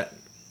does that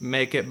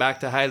make it back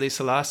to Haile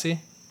Selassie?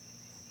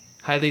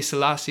 Haile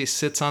Selassie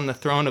sits on the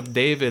throne of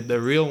David,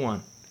 the real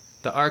one.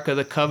 The Ark of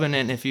the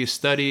Covenant, if you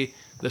study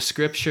the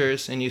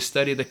scriptures and you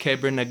study the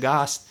Keber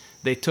Nagast,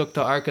 they took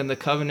the Ark of the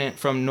Covenant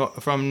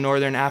from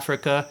northern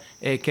Africa,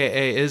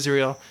 aka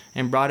Israel,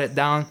 and brought it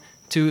down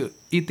to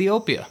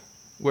Ethiopia,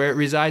 where it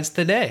resides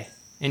today.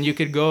 And you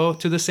could go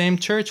to the same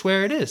church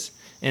where it is,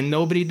 and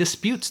nobody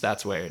disputes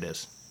that's where it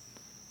is.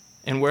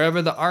 And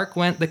wherever the Ark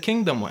went, the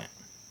kingdom went,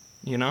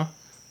 you know?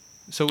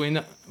 So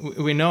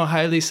we know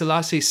Haile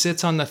Selassie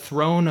sits on the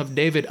throne of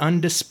David,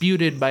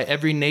 undisputed by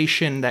every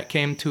nation that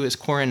came to his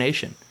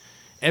coronation.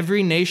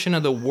 Every nation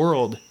of the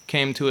world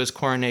came to his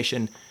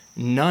coronation.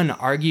 None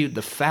argued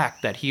the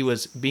fact that he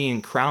was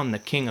being crowned the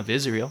king of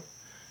Israel.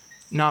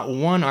 Not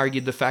one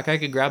argued the fact. I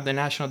could grab the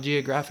National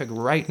Geographic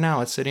right now.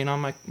 It's sitting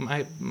on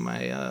my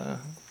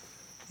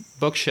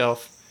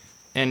bookshelf.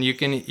 And you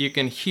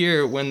can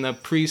hear when the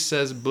priest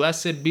says,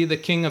 "Blessed be the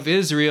King of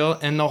Israel,"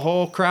 and the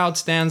whole crowd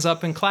stands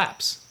up and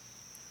claps.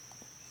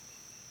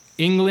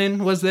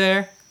 England was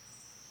there.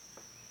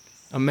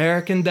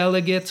 American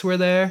delegates were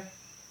there.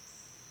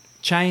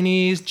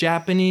 Chinese,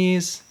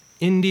 Japanese,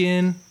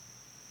 Indian,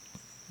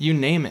 you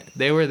name it.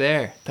 They were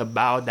there to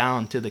bow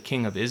down to the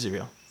King of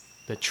Israel,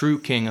 the true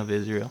King of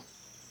Israel.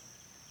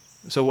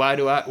 So why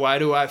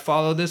do I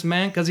follow this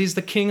man? Because he's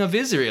the King of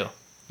Israel.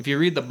 If you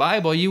read the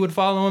Bible, you would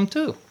follow him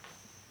too.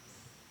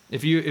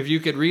 If you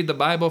could read the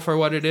Bible for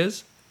what it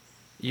is,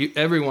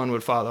 everyone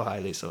would follow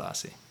Haile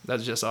Selassie.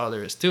 That's just all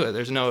there is to it.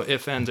 There's no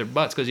ifs, ands, or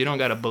buts, because you don't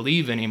got to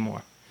believe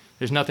anymore.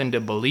 There's nothing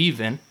to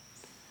believe in.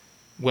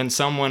 When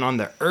someone on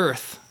the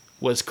earth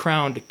was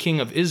crowned King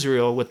of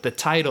Israel with the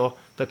title,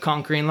 the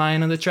conquering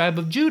Lion of the tribe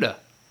of Judah.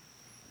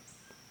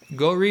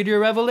 Go read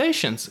your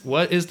Revelations.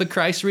 What is the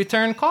Christ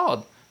return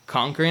called?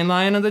 Conquering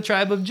Lion of the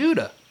tribe of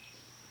Judah.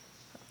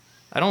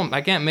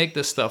 I can't make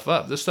this stuff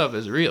up. This stuff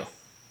is real.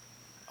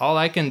 All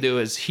I can do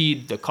is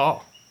heed the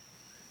call.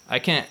 I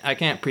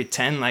can't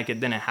pretend like it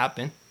didn't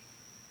happen.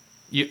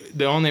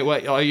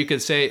 All you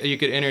could say, you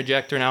could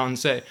interject now and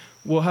say,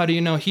 well, how do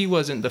you know he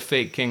wasn't the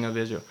fake king of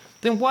Israel?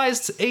 Then why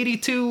is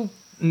 82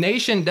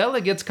 nation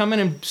delegates coming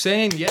and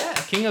saying, yeah,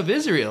 King of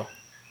Israel,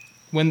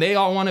 when they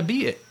all want to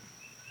be it?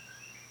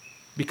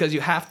 Because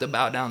you have to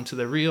bow down to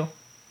the real.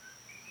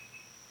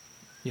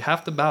 You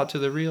have to bow to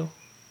the real.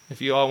 If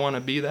you all want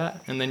to be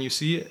that, and then you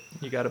see it,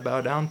 you got to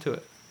bow down to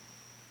it.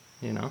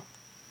 You know?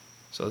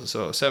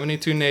 So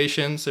 72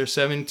 nations, there's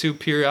 72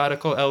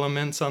 periodical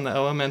elements on the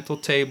elemental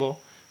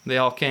table. They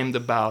all came to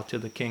bow to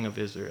the King of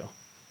Israel.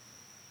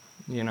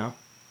 You know?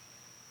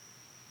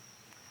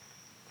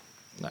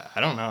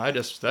 I don't know. I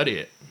just study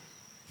it.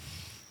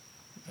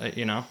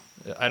 You know?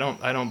 I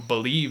don't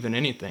believe in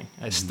anything.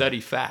 I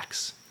study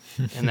facts,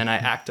 and then I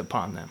act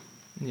upon them.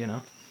 You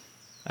know?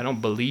 I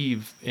don't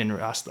believe in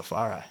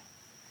Rastafari.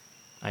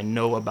 I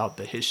know about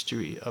the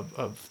history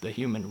of the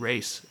human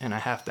race, and I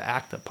have to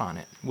act upon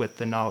it with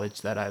the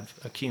knowledge that I've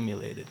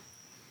accumulated.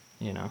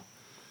 You know?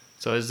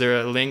 So is there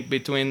a link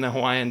between the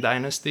Hawaiian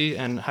dynasty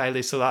and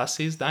Haile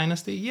Selassie's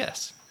dynasty?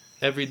 Yes.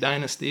 Every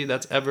dynasty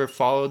that's ever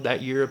followed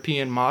that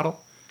European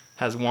model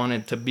has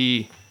wanted to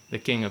be the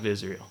King of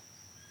Israel.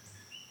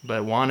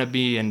 But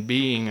wannabe and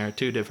being are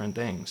two different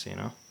things, you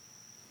know?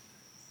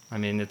 I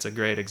mean, it's a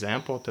great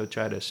example to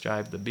try to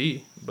strive to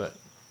be, but,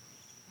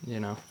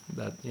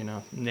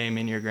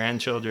 naming your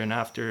grandchildren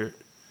after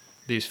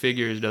these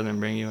figures doesn't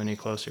bring you any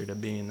closer to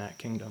being that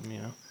kingdom, you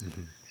know?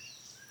 Mm-hmm.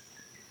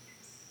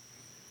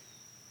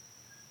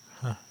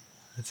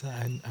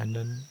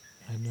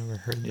 I never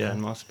heard that. Yeah,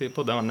 and most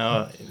people don't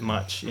know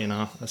much,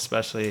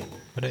 especially.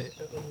 But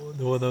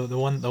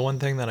the one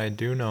thing that I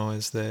do know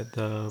is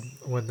that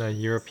when the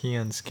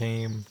Europeans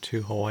came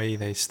to Hawaii,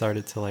 they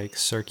started to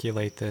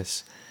circulate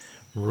this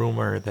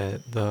rumor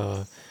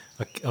that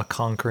a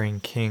conquering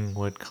king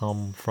would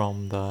come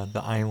from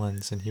the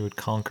islands, and he would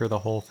conquer the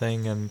whole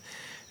thing. And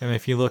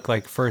if you look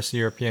like first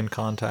European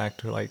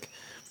contact, like,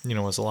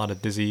 was a lot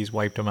of disease,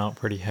 wiped them out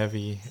pretty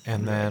heavy.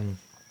 And then,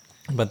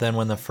 but then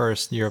when the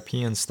first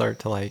Europeans start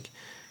to like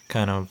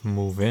kind of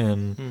move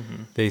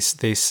in, they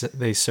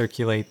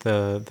circulate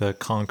the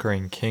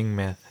conquering king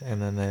myth,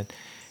 and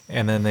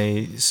then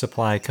they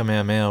supply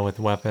Kamehameha with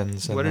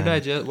weapons. And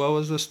What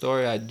was the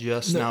story I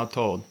just now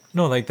told?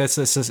 No, like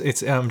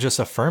it's I'm just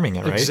affirming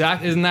it, right?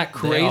 Exactly. Isn't that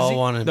crazy? all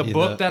wanna The be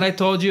book that I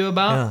told you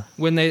about, Yeah.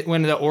 when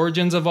the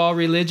origins of all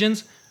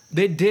religions,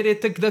 they did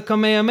it to the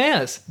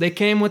Kamehamehas. They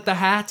came with the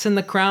hats and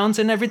the crowns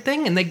and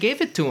everything, and they gave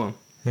it to them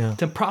Yeah.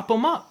 to prop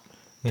them up,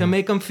 Yeah. to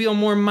make them feel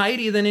more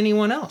mighty than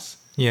anyone else.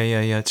 Yeah.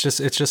 It's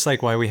just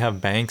like why we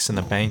have banks, and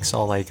the bank's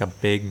all like a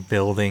big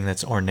building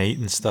that's ornate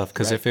and stuff.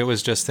 Because Right. if it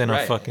was just in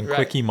a fucking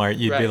quickie mart,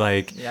 you'd be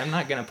like, yeah, I'm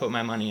not gonna put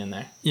my money in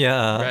there.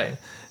 yeah. Right.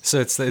 So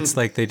it's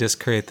like they just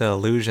create the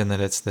illusion that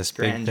it's this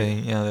big Grandeur.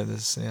 thing. Yeah, that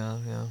is. Yeah.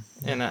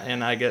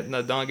 And I get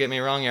no, don't get me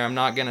wrong here. I'm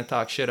not gonna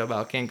talk shit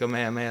about King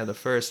Kamehameha the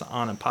First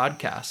on a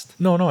podcast,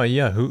 No.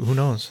 Yeah. Who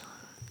knows?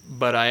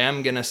 but I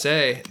am gonna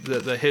say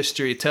that the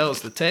history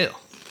tells the tale.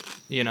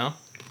 You know,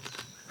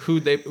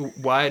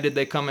 why did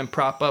they come and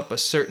prop up a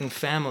certain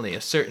family,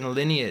 a certain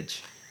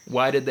lineage?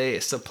 Why did they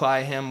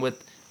supply him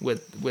with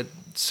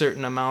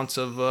certain amounts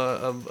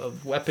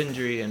of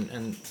weaponry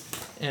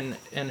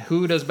and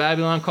who does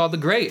Babylon call the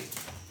great?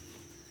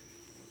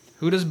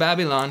 Who does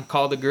Babylon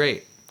call the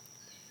great?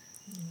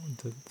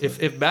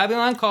 If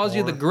Babylon calls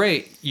you the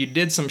great, you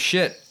did some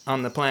shit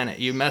on the planet.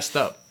 You messed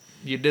up.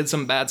 You did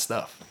some bad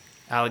stuff.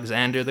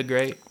 Alexander the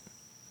Great.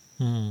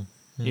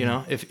 You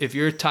know, if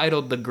you're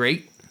titled the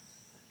great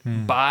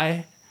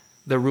by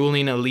the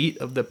ruling elite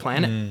of the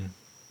planet,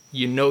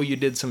 you know you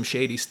did some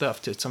shady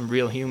stuff to some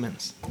real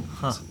humans.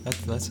 Huh.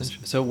 That's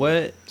interesting. So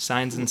what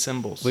Signs and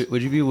symbols.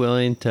 would you be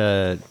willing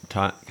to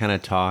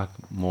talk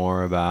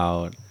more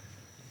about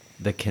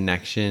the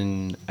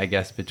connection, I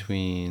guess,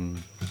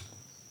 between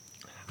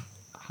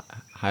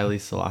Haile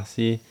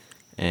Selassie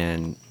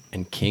and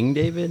King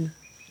David,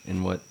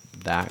 and what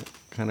that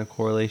kind of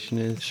correlation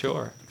is?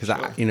 Sure. Because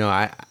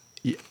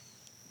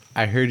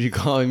I heard you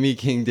calling me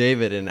King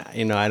David, and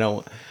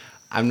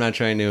I'm not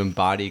trying to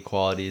embody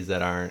qualities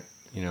that aren't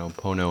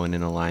Pono and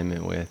in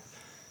alignment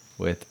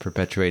with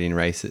perpetuating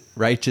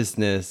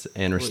righteousness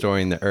and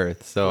restoring the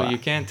earth. So Well, you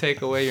can't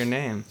take away your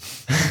name.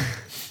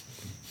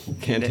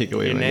 can't take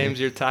away your my name's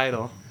your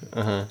title.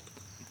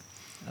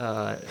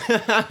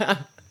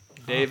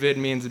 David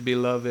means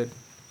beloved,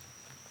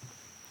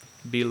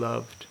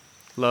 beloved,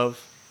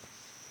 love.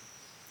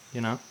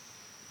 You know.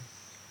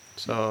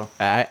 So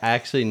I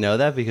actually know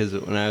that because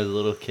when I was a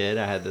little kid,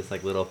 I had this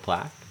like little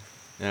plaque,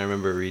 and I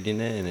remember reading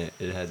it, and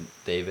it had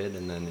David,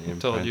 and then I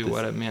told you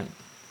what it meant.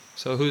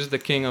 So who's the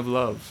king of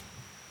love?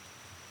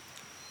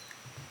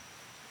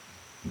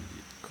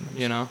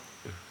 You know,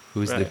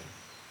 right.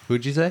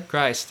 Who'd you say?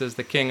 Christ is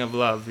the king of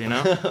love. You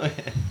know,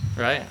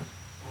 right?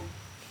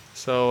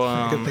 So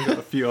I could think of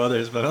a few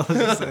others, but I was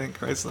just saying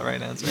Christ's the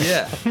right answer.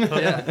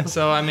 yeah.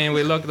 So I mean,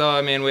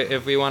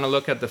 if we want to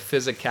look at the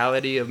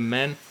physicality of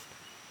men,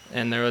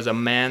 and there was a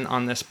man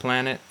on this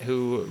planet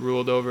who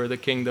ruled over the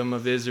kingdom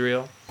of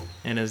Israel,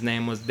 and his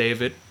name was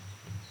David,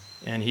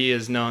 and he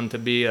is known to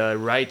be a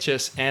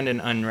righteous and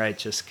an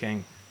unrighteous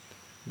king,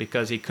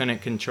 because he couldn't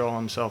control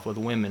himself with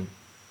women.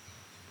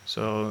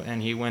 So,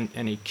 and he went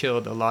and he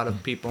killed a lot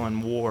of people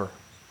in war.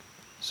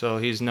 So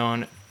he's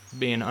known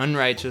being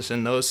unrighteous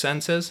in those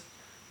senses,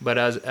 but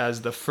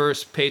as the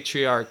first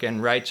patriarch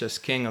and righteous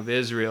king of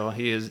Israel,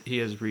 he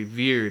is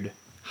revered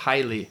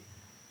highly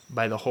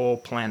by the whole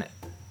planet,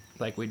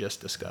 like we just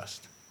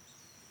discussed.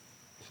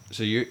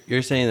 So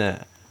you're saying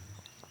that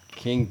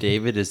King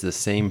David is the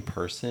same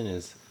person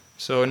as?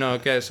 So no,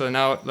 okay. So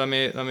now let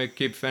me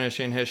keep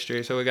finishing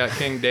history. So we got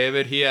King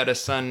David. He had a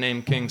son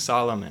named King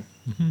Solomon.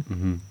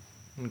 Mm-hmm.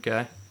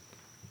 Okay.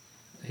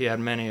 He had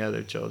many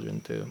other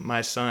children too.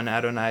 My son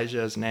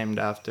Adonijah is named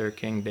after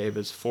King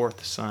David's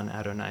fourth son,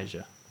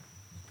 Adonijah.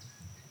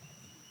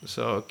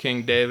 So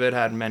King David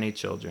had many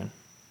children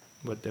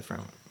with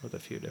a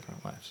few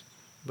different wives.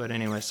 But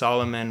anyway,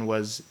 Solomon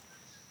was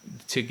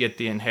to get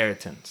the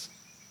inheritance.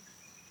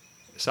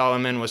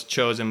 Solomon was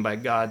chosen by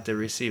God to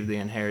receive the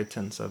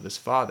inheritance of his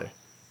father.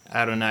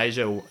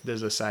 Adonijah,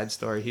 there's a side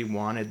story, he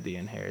wanted the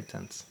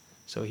inheritance.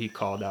 So he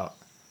called out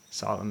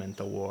Solomon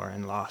to war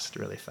and lost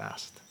really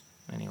fast.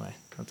 Anyway,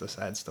 that's a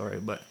sad story.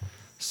 But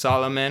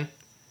Solomon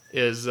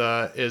is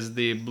the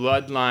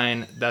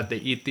bloodline that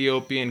the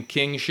Ethiopian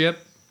kingship,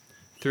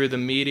 through the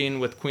meeting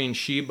with Queen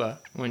Sheba,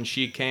 when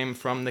she came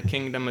from the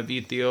kingdom of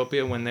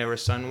Ethiopia when they were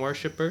sun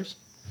worshippers,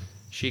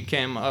 she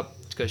came up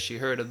because she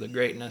heard of the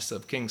greatness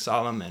of King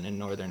Solomon in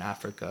northern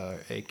Africa,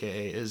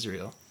 aka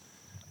Israel.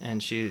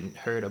 And she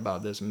heard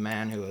about this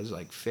man who was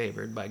like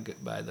favored by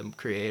the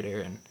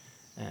Creator,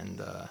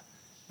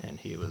 and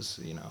he was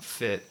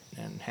fit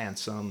and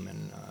handsome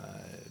and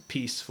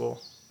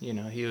peaceful, You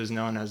know, he was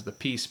known as the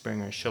peace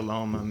bringer.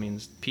 Shaloma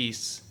means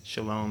peace.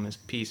 Shalom is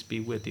peace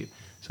be with you.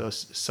 So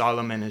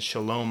Solomon is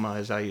Shaloma,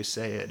 is how you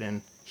say it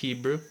in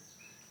Hebrew,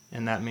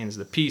 and that means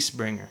the peace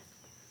bringer.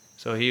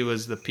 So he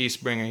was the peace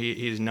bringer.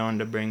 He's known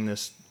to bring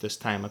this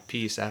time of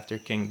peace after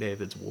King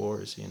David's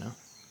wars, you know.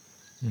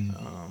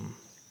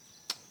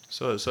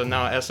 So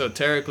now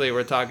esoterically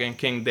we're talking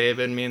King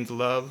David means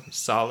love,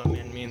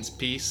 Solomon means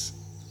peace,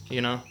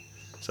 you know.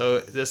 So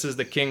this is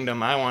the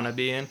kingdom I want to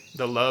be in,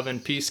 the love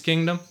and peace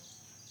kingdom.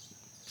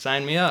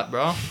 Sign me up,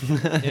 bro.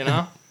 You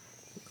know.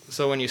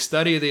 So when you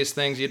study these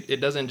things,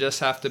 it doesn't just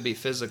have to be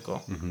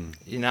physical.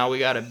 Now we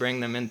got to bring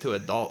them into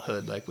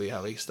adulthood, like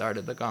how we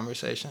started the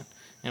conversation,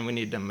 and we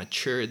need to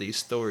mature these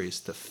stories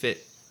to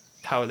fit.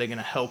 How are they going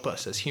to help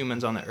us as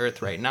humans on the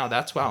earth right now?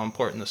 That's how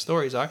important the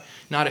stories are.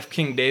 Not if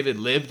King David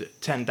lived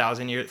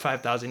 10,000 years,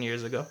 5,000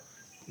 years ago.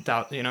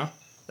 You know,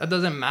 that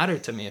doesn't matter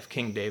to me if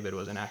King David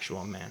was an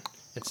actual man.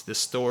 It's the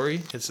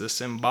story, it's the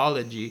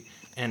symbology,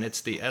 and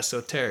it's the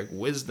esoteric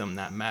wisdom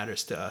that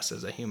matters to us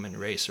as a human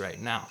race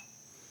right now.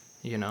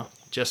 You know,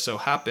 just so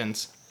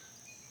happens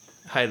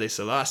Haile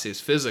Selassie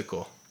is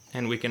physical,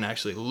 and we can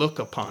actually look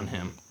upon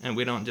him, and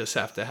we don't just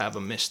have to have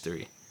a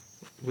mystery.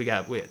 He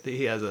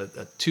has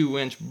a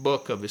 2-inch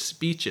book of his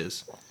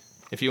speeches.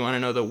 If you want to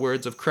know the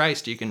words of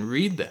Christ, you can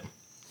read them.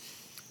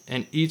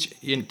 And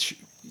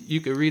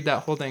you could read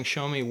that whole thing.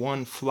 Show me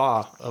one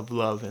flaw of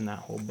love in that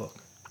whole book.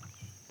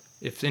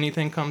 If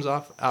anything comes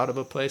out of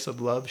a place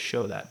of love,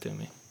 show that to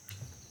me.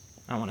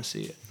 I want to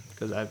see it,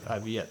 because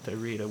I've yet to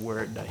read a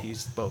word that he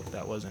spoke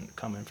that wasn't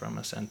coming from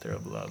a center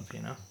of love,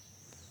 you know?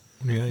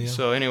 Yeah.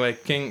 So anyway,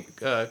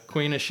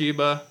 Queen of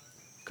Sheba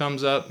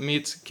comes up,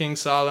 meets King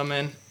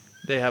Solomon.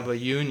 They have a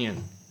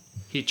union.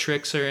 He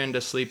tricks her into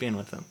sleeping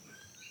with him.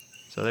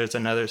 So there's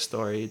another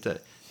story.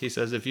 He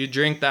says, if you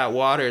drink that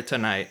water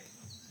tonight,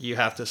 you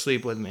have to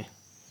sleep with me.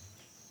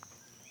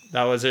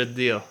 That was her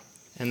deal.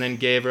 And then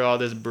gave her all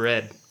this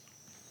bread.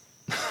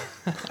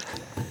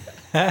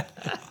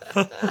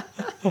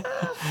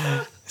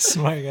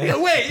 Smart guy.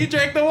 Wait, you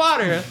drank the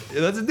water.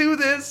 Let's do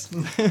this.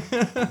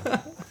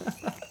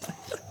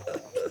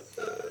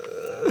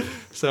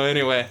 So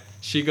anyway,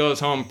 she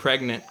goes home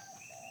pregnant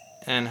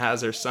and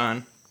has her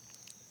son.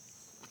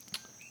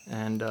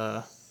 And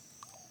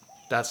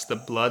that's the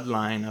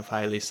bloodline of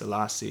Haile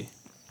Selassie,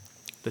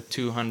 the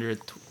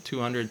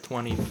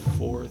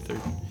 224th or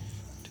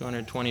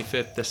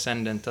 225th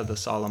descendant of the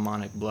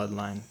Solomonic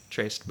bloodline,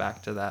 traced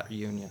back to that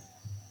union.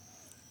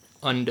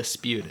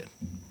 Undisputed.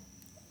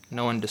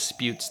 No one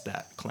disputes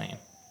that claim,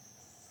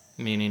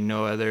 meaning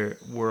no other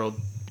world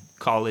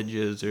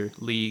colleges or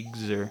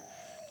leagues or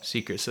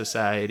secret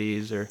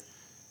societies, or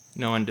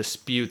no one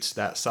disputes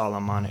that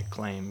Solomonic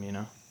claim, you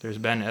know. There's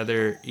been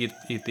other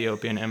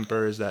Ethiopian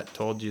emperors that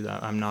told you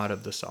that I'm not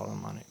of the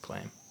Solomonic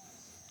claim,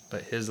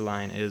 but his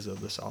line is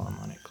of the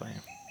Solomonic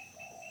claim.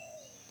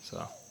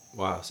 So.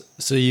 Wow.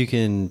 So you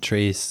can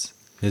trace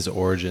his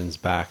origins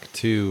back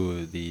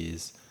to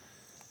these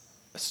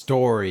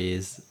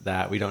stories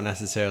that we don't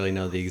necessarily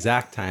know the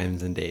exact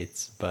times and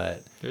dates,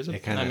 but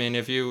I mean,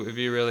 if you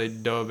really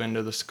dove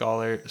into the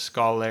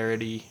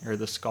scholarity or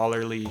the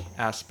scholarly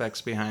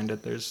aspects behind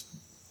it, there's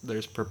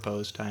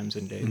proposed times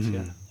and dates.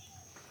 Mm-hmm.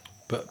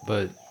 Yeah.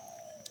 But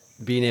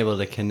being able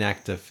to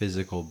connect a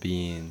physical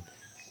being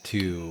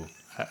to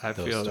I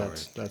feel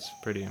stories. that's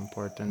pretty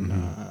important,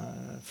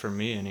 mm-hmm. For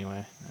me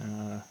anyway,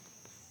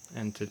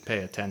 and to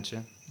pay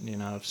attention, you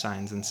know, of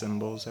signs and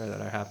symbols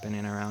that are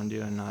happening around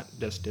you, and not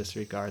just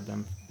disregard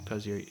them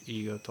because your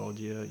ego told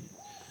you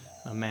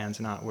a man's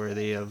not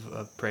worthy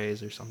of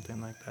praise or something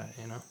like that,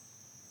 you know.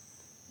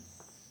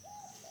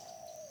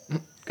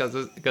 Because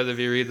if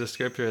you read the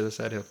scripture, it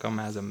said he'll come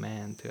as a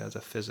man too, as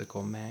a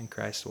physical man.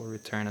 Christ will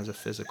return as a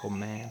physical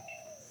man,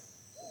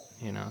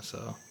 you know.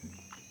 So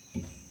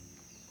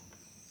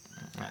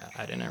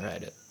I didn't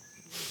write it,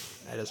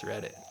 I just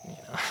read it, you know.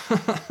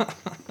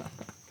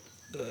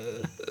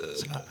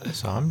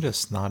 So I'm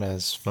just not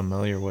as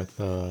familiar with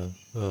the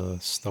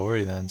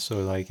story then.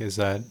 So like,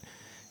 so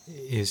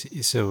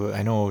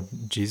I know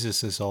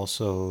Jesus is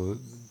also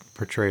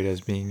portrayed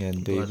as being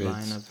in David's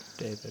bloodline of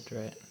David,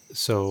 right?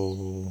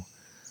 So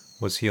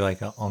was he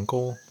like an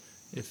uncle?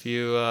 If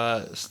you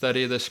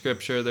study the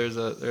scripture, there's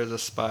a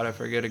spot, I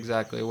forget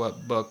exactly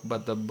what book,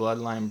 but the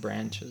bloodline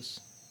branches,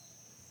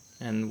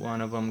 and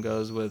one of them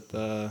goes with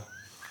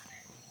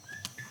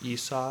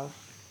Esau.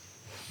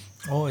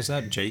 Oh, is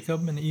that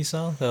Jacob and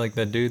Esau? They're like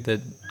the dude that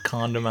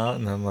conned him out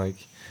and then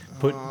like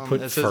put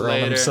fur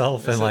on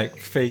himself and like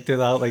faked it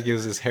out like he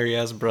was his hairy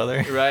ass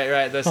brother.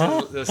 Right.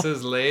 This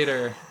is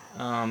later,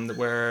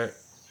 where it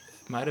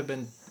might have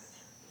been,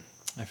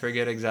 I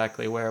forget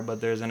exactly where,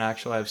 but there's an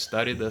actual, I've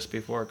studied this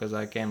before because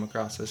I came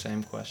across the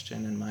same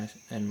question in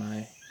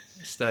my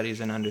studies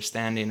and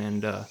understanding,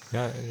 and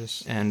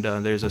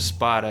there's a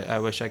spot, I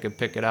wish I could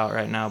pick it out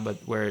right now, but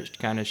where it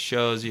kind of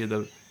shows you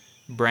the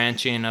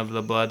branching of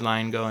the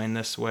bloodline going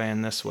this way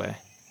and this way,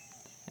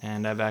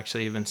 and I've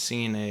actually even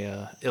seen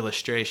a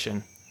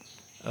illustration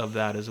of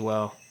that as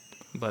well.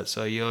 But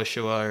so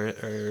Joshua,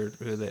 or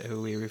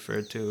who we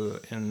refer to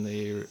in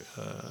the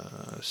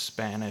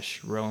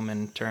Spanish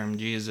Roman term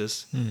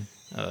Jesus,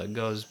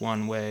 goes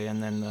one way,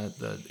 and then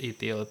the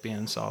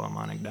Ethiopian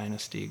Solomonic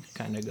dynasty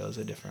kind of goes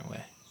a different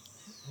way.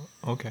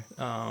 Okay.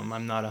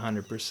 I'm not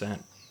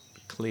 100%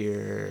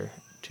 clear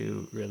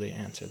to really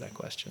answer that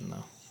question,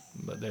 though.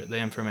 But the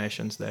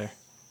information's there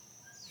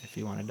if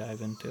you want to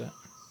dive into it.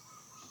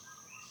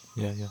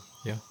 Yeah.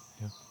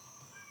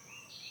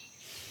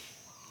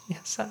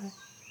 Yes, I.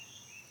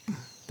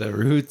 The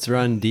roots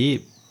run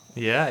deep.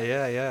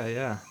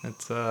 Yeah.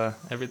 It's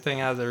everything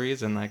has a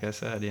reason, like I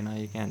said. You know,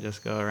 you can't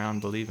just go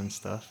around believing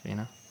stuff. You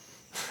know.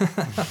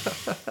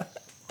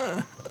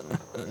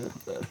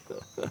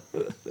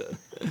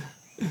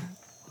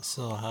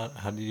 So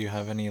how do you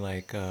have any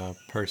like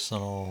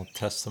personal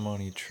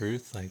testimony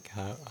truth? Like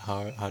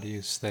how do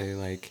you stay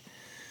like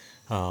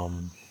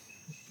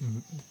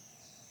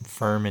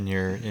firm in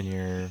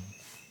your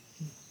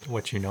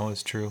what you know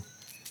is true?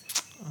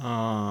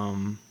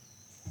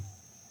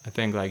 I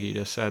think, like you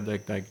just said,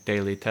 like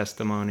daily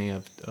testimony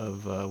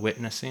of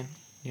witnessing.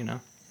 You know,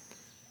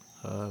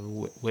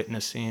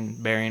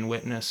 witnessing, bearing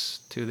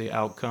witness to the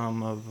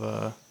outcome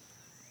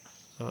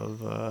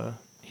of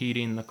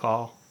heeding the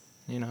call.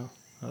 You know,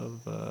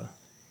 of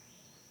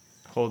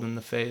holding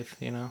the faith.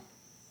 You know,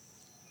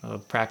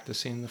 of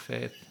practicing the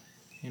faith.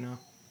 You know.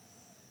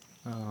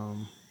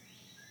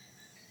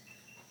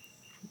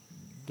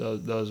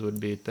 Those would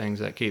be things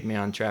that keep me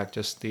on track.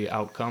 Just the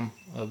outcome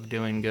of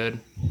doing good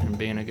and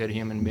being a good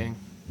human being,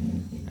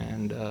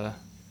 and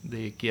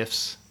the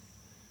gifts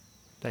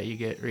that you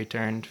get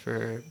returned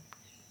for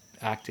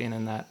acting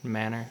in that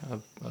manner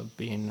of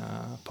being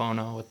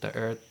pono with the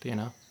earth, you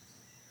know,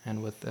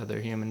 and with other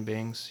human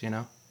beings, you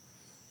know,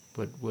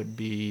 would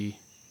be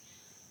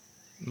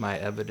my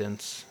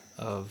evidence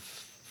of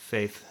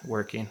faith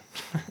working.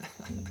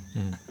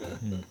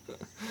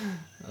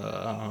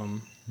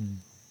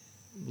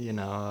 You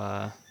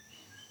know,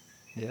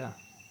 yeah.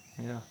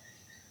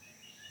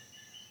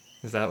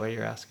 Is that what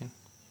you're asking?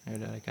 Or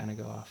did I kind of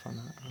go off on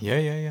that?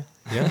 Yeah.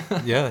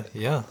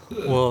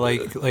 Well,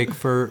 like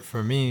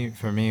for me,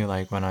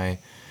 like when I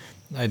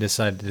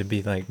decided to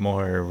be like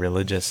more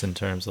religious in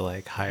terms of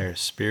like higher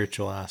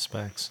spiritual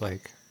aspects,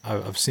 like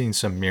I've seen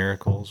some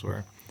miracles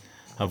where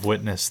I've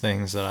witnessed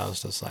things that I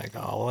was just like,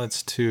 oh, well,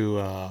 it's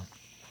too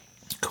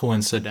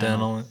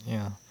coincidental.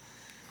 Yeah.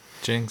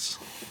 Jinx.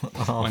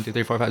 1, 2,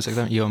 3, 4, 5, 6,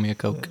 7. You owe me a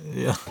Coke.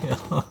 Yeah.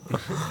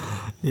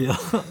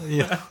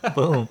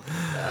 Boom.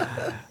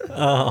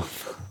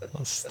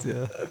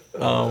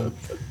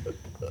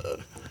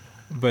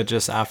 But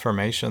just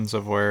affirmations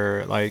of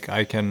where like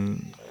I'd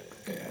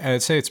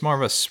say it's more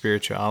of a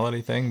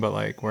spirituality thing, but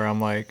like where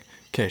I'm like,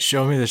 okay,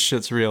 show me this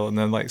shit's real, and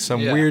then like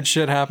some weird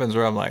shit happens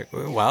where I'm like,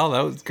 wow,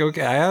 that was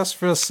okay. I asked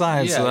for a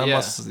sign, so that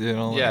must, you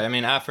know. Yeah, I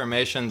mean,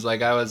 affirmations.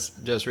 Like I was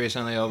just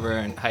recently over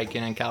and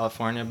hiking in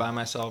California by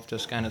myself,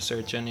 just kind of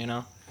searching, you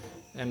know,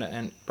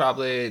 and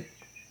probably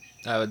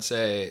I would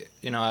say,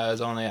 you know, I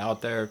was only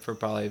out there for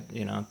probably,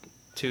 you know,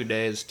 2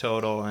 days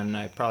total, and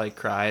I probably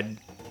cried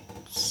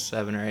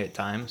 7 or 8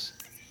 times.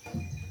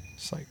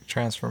 It's like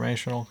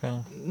transformational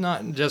kind of.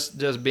 Not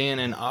just being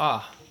in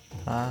awe,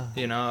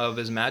 you know, of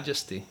His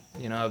majesty,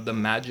 you know, of the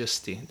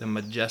majesty, the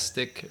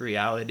majestic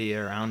reality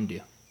around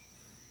you,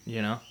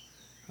 you know.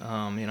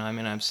 You know, I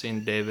mean, I've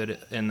seen David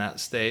in that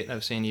state.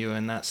 I've seen you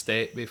in that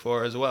state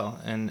before as well,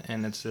 and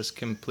it's this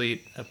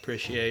complete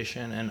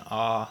appreciation and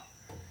awe,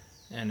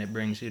 and it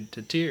brings you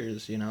to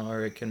tears, you know,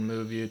 or it can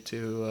move you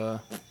to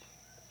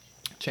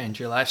change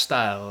your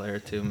lifestyle or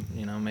to,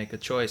 you know, make a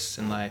choice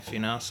in life, you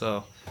know.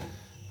 So,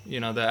 you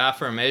know, the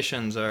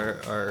affirmations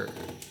are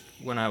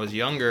when I was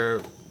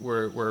younger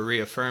were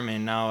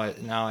reaffirming. Now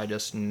I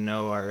just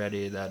know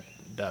already that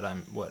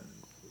I'm what,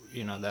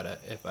 you know, that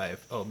if I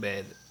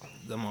obey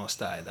the Most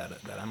High, that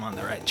I'm on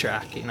the right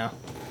track, you know.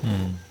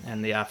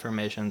 And the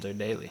affirmations are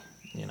daily,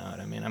 you know what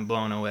I mean. I'm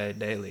blown away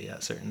daily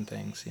at certain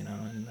things, you know,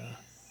 and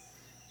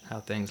how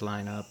things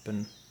line up,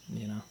 and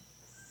you know,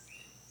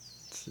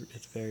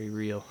 it's very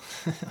real.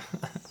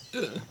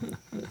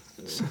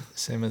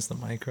 Same as the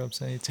microbes,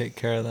 you take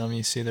care of them,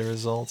 you see the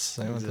results.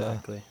 Same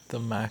Exactly. with the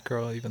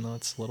macro, even though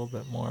it's a little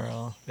bit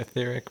more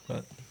etheric,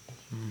 but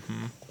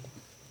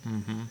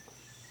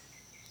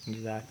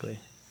Exactly.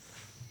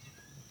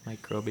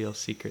 Microbial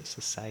Secret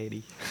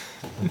Society.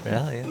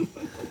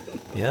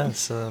 yeah.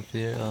 So if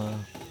you're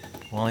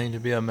wanting to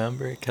be a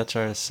member, catch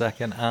our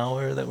second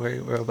hour that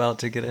we're about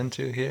to get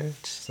into here.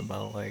 It's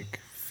about like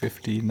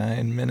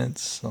 59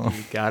 minutes. So.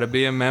 You gotta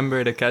be a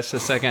member to catch the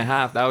second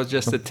half. That was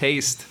just a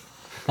taste.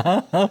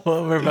 What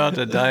we're about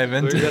to dive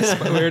into.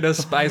 We're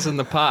just spicing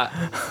the pot.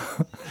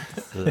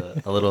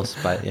 A little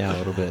spice, a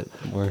little bit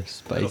more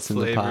spice in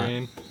the pot.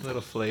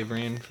 Little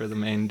flavoring for the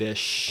main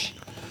dish.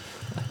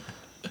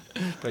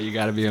 But you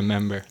gotta be a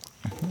member.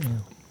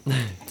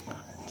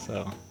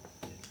 So,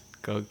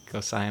 go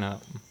sign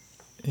up.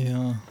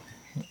 Yeah.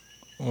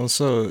 Well,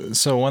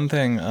 so one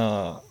thing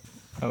I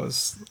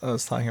was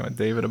talking with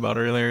David about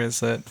earlier is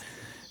that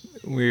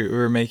we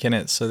were making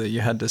it so that you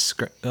had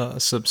to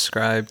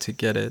subscribe to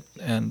get it,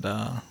 and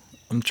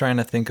I'm trying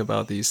to think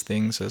about these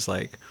things as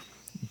like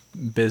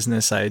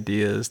business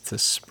ideas to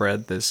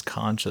spread this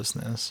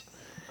consciousness.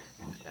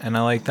 And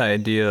I like the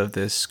idea of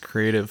this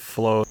creative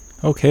flow.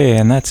 Okay,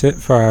 and that's it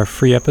for our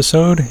free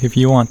episode. If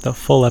you want the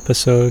full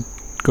episode,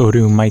 go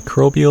to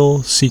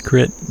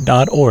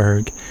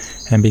microbialsecret.org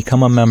and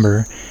become a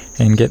member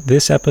and get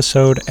this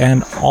episode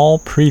and all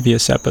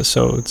previous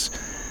episodes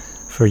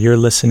for your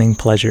listening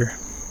pleasure.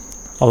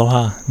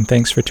 Aloha, and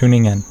thanks for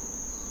tuning in.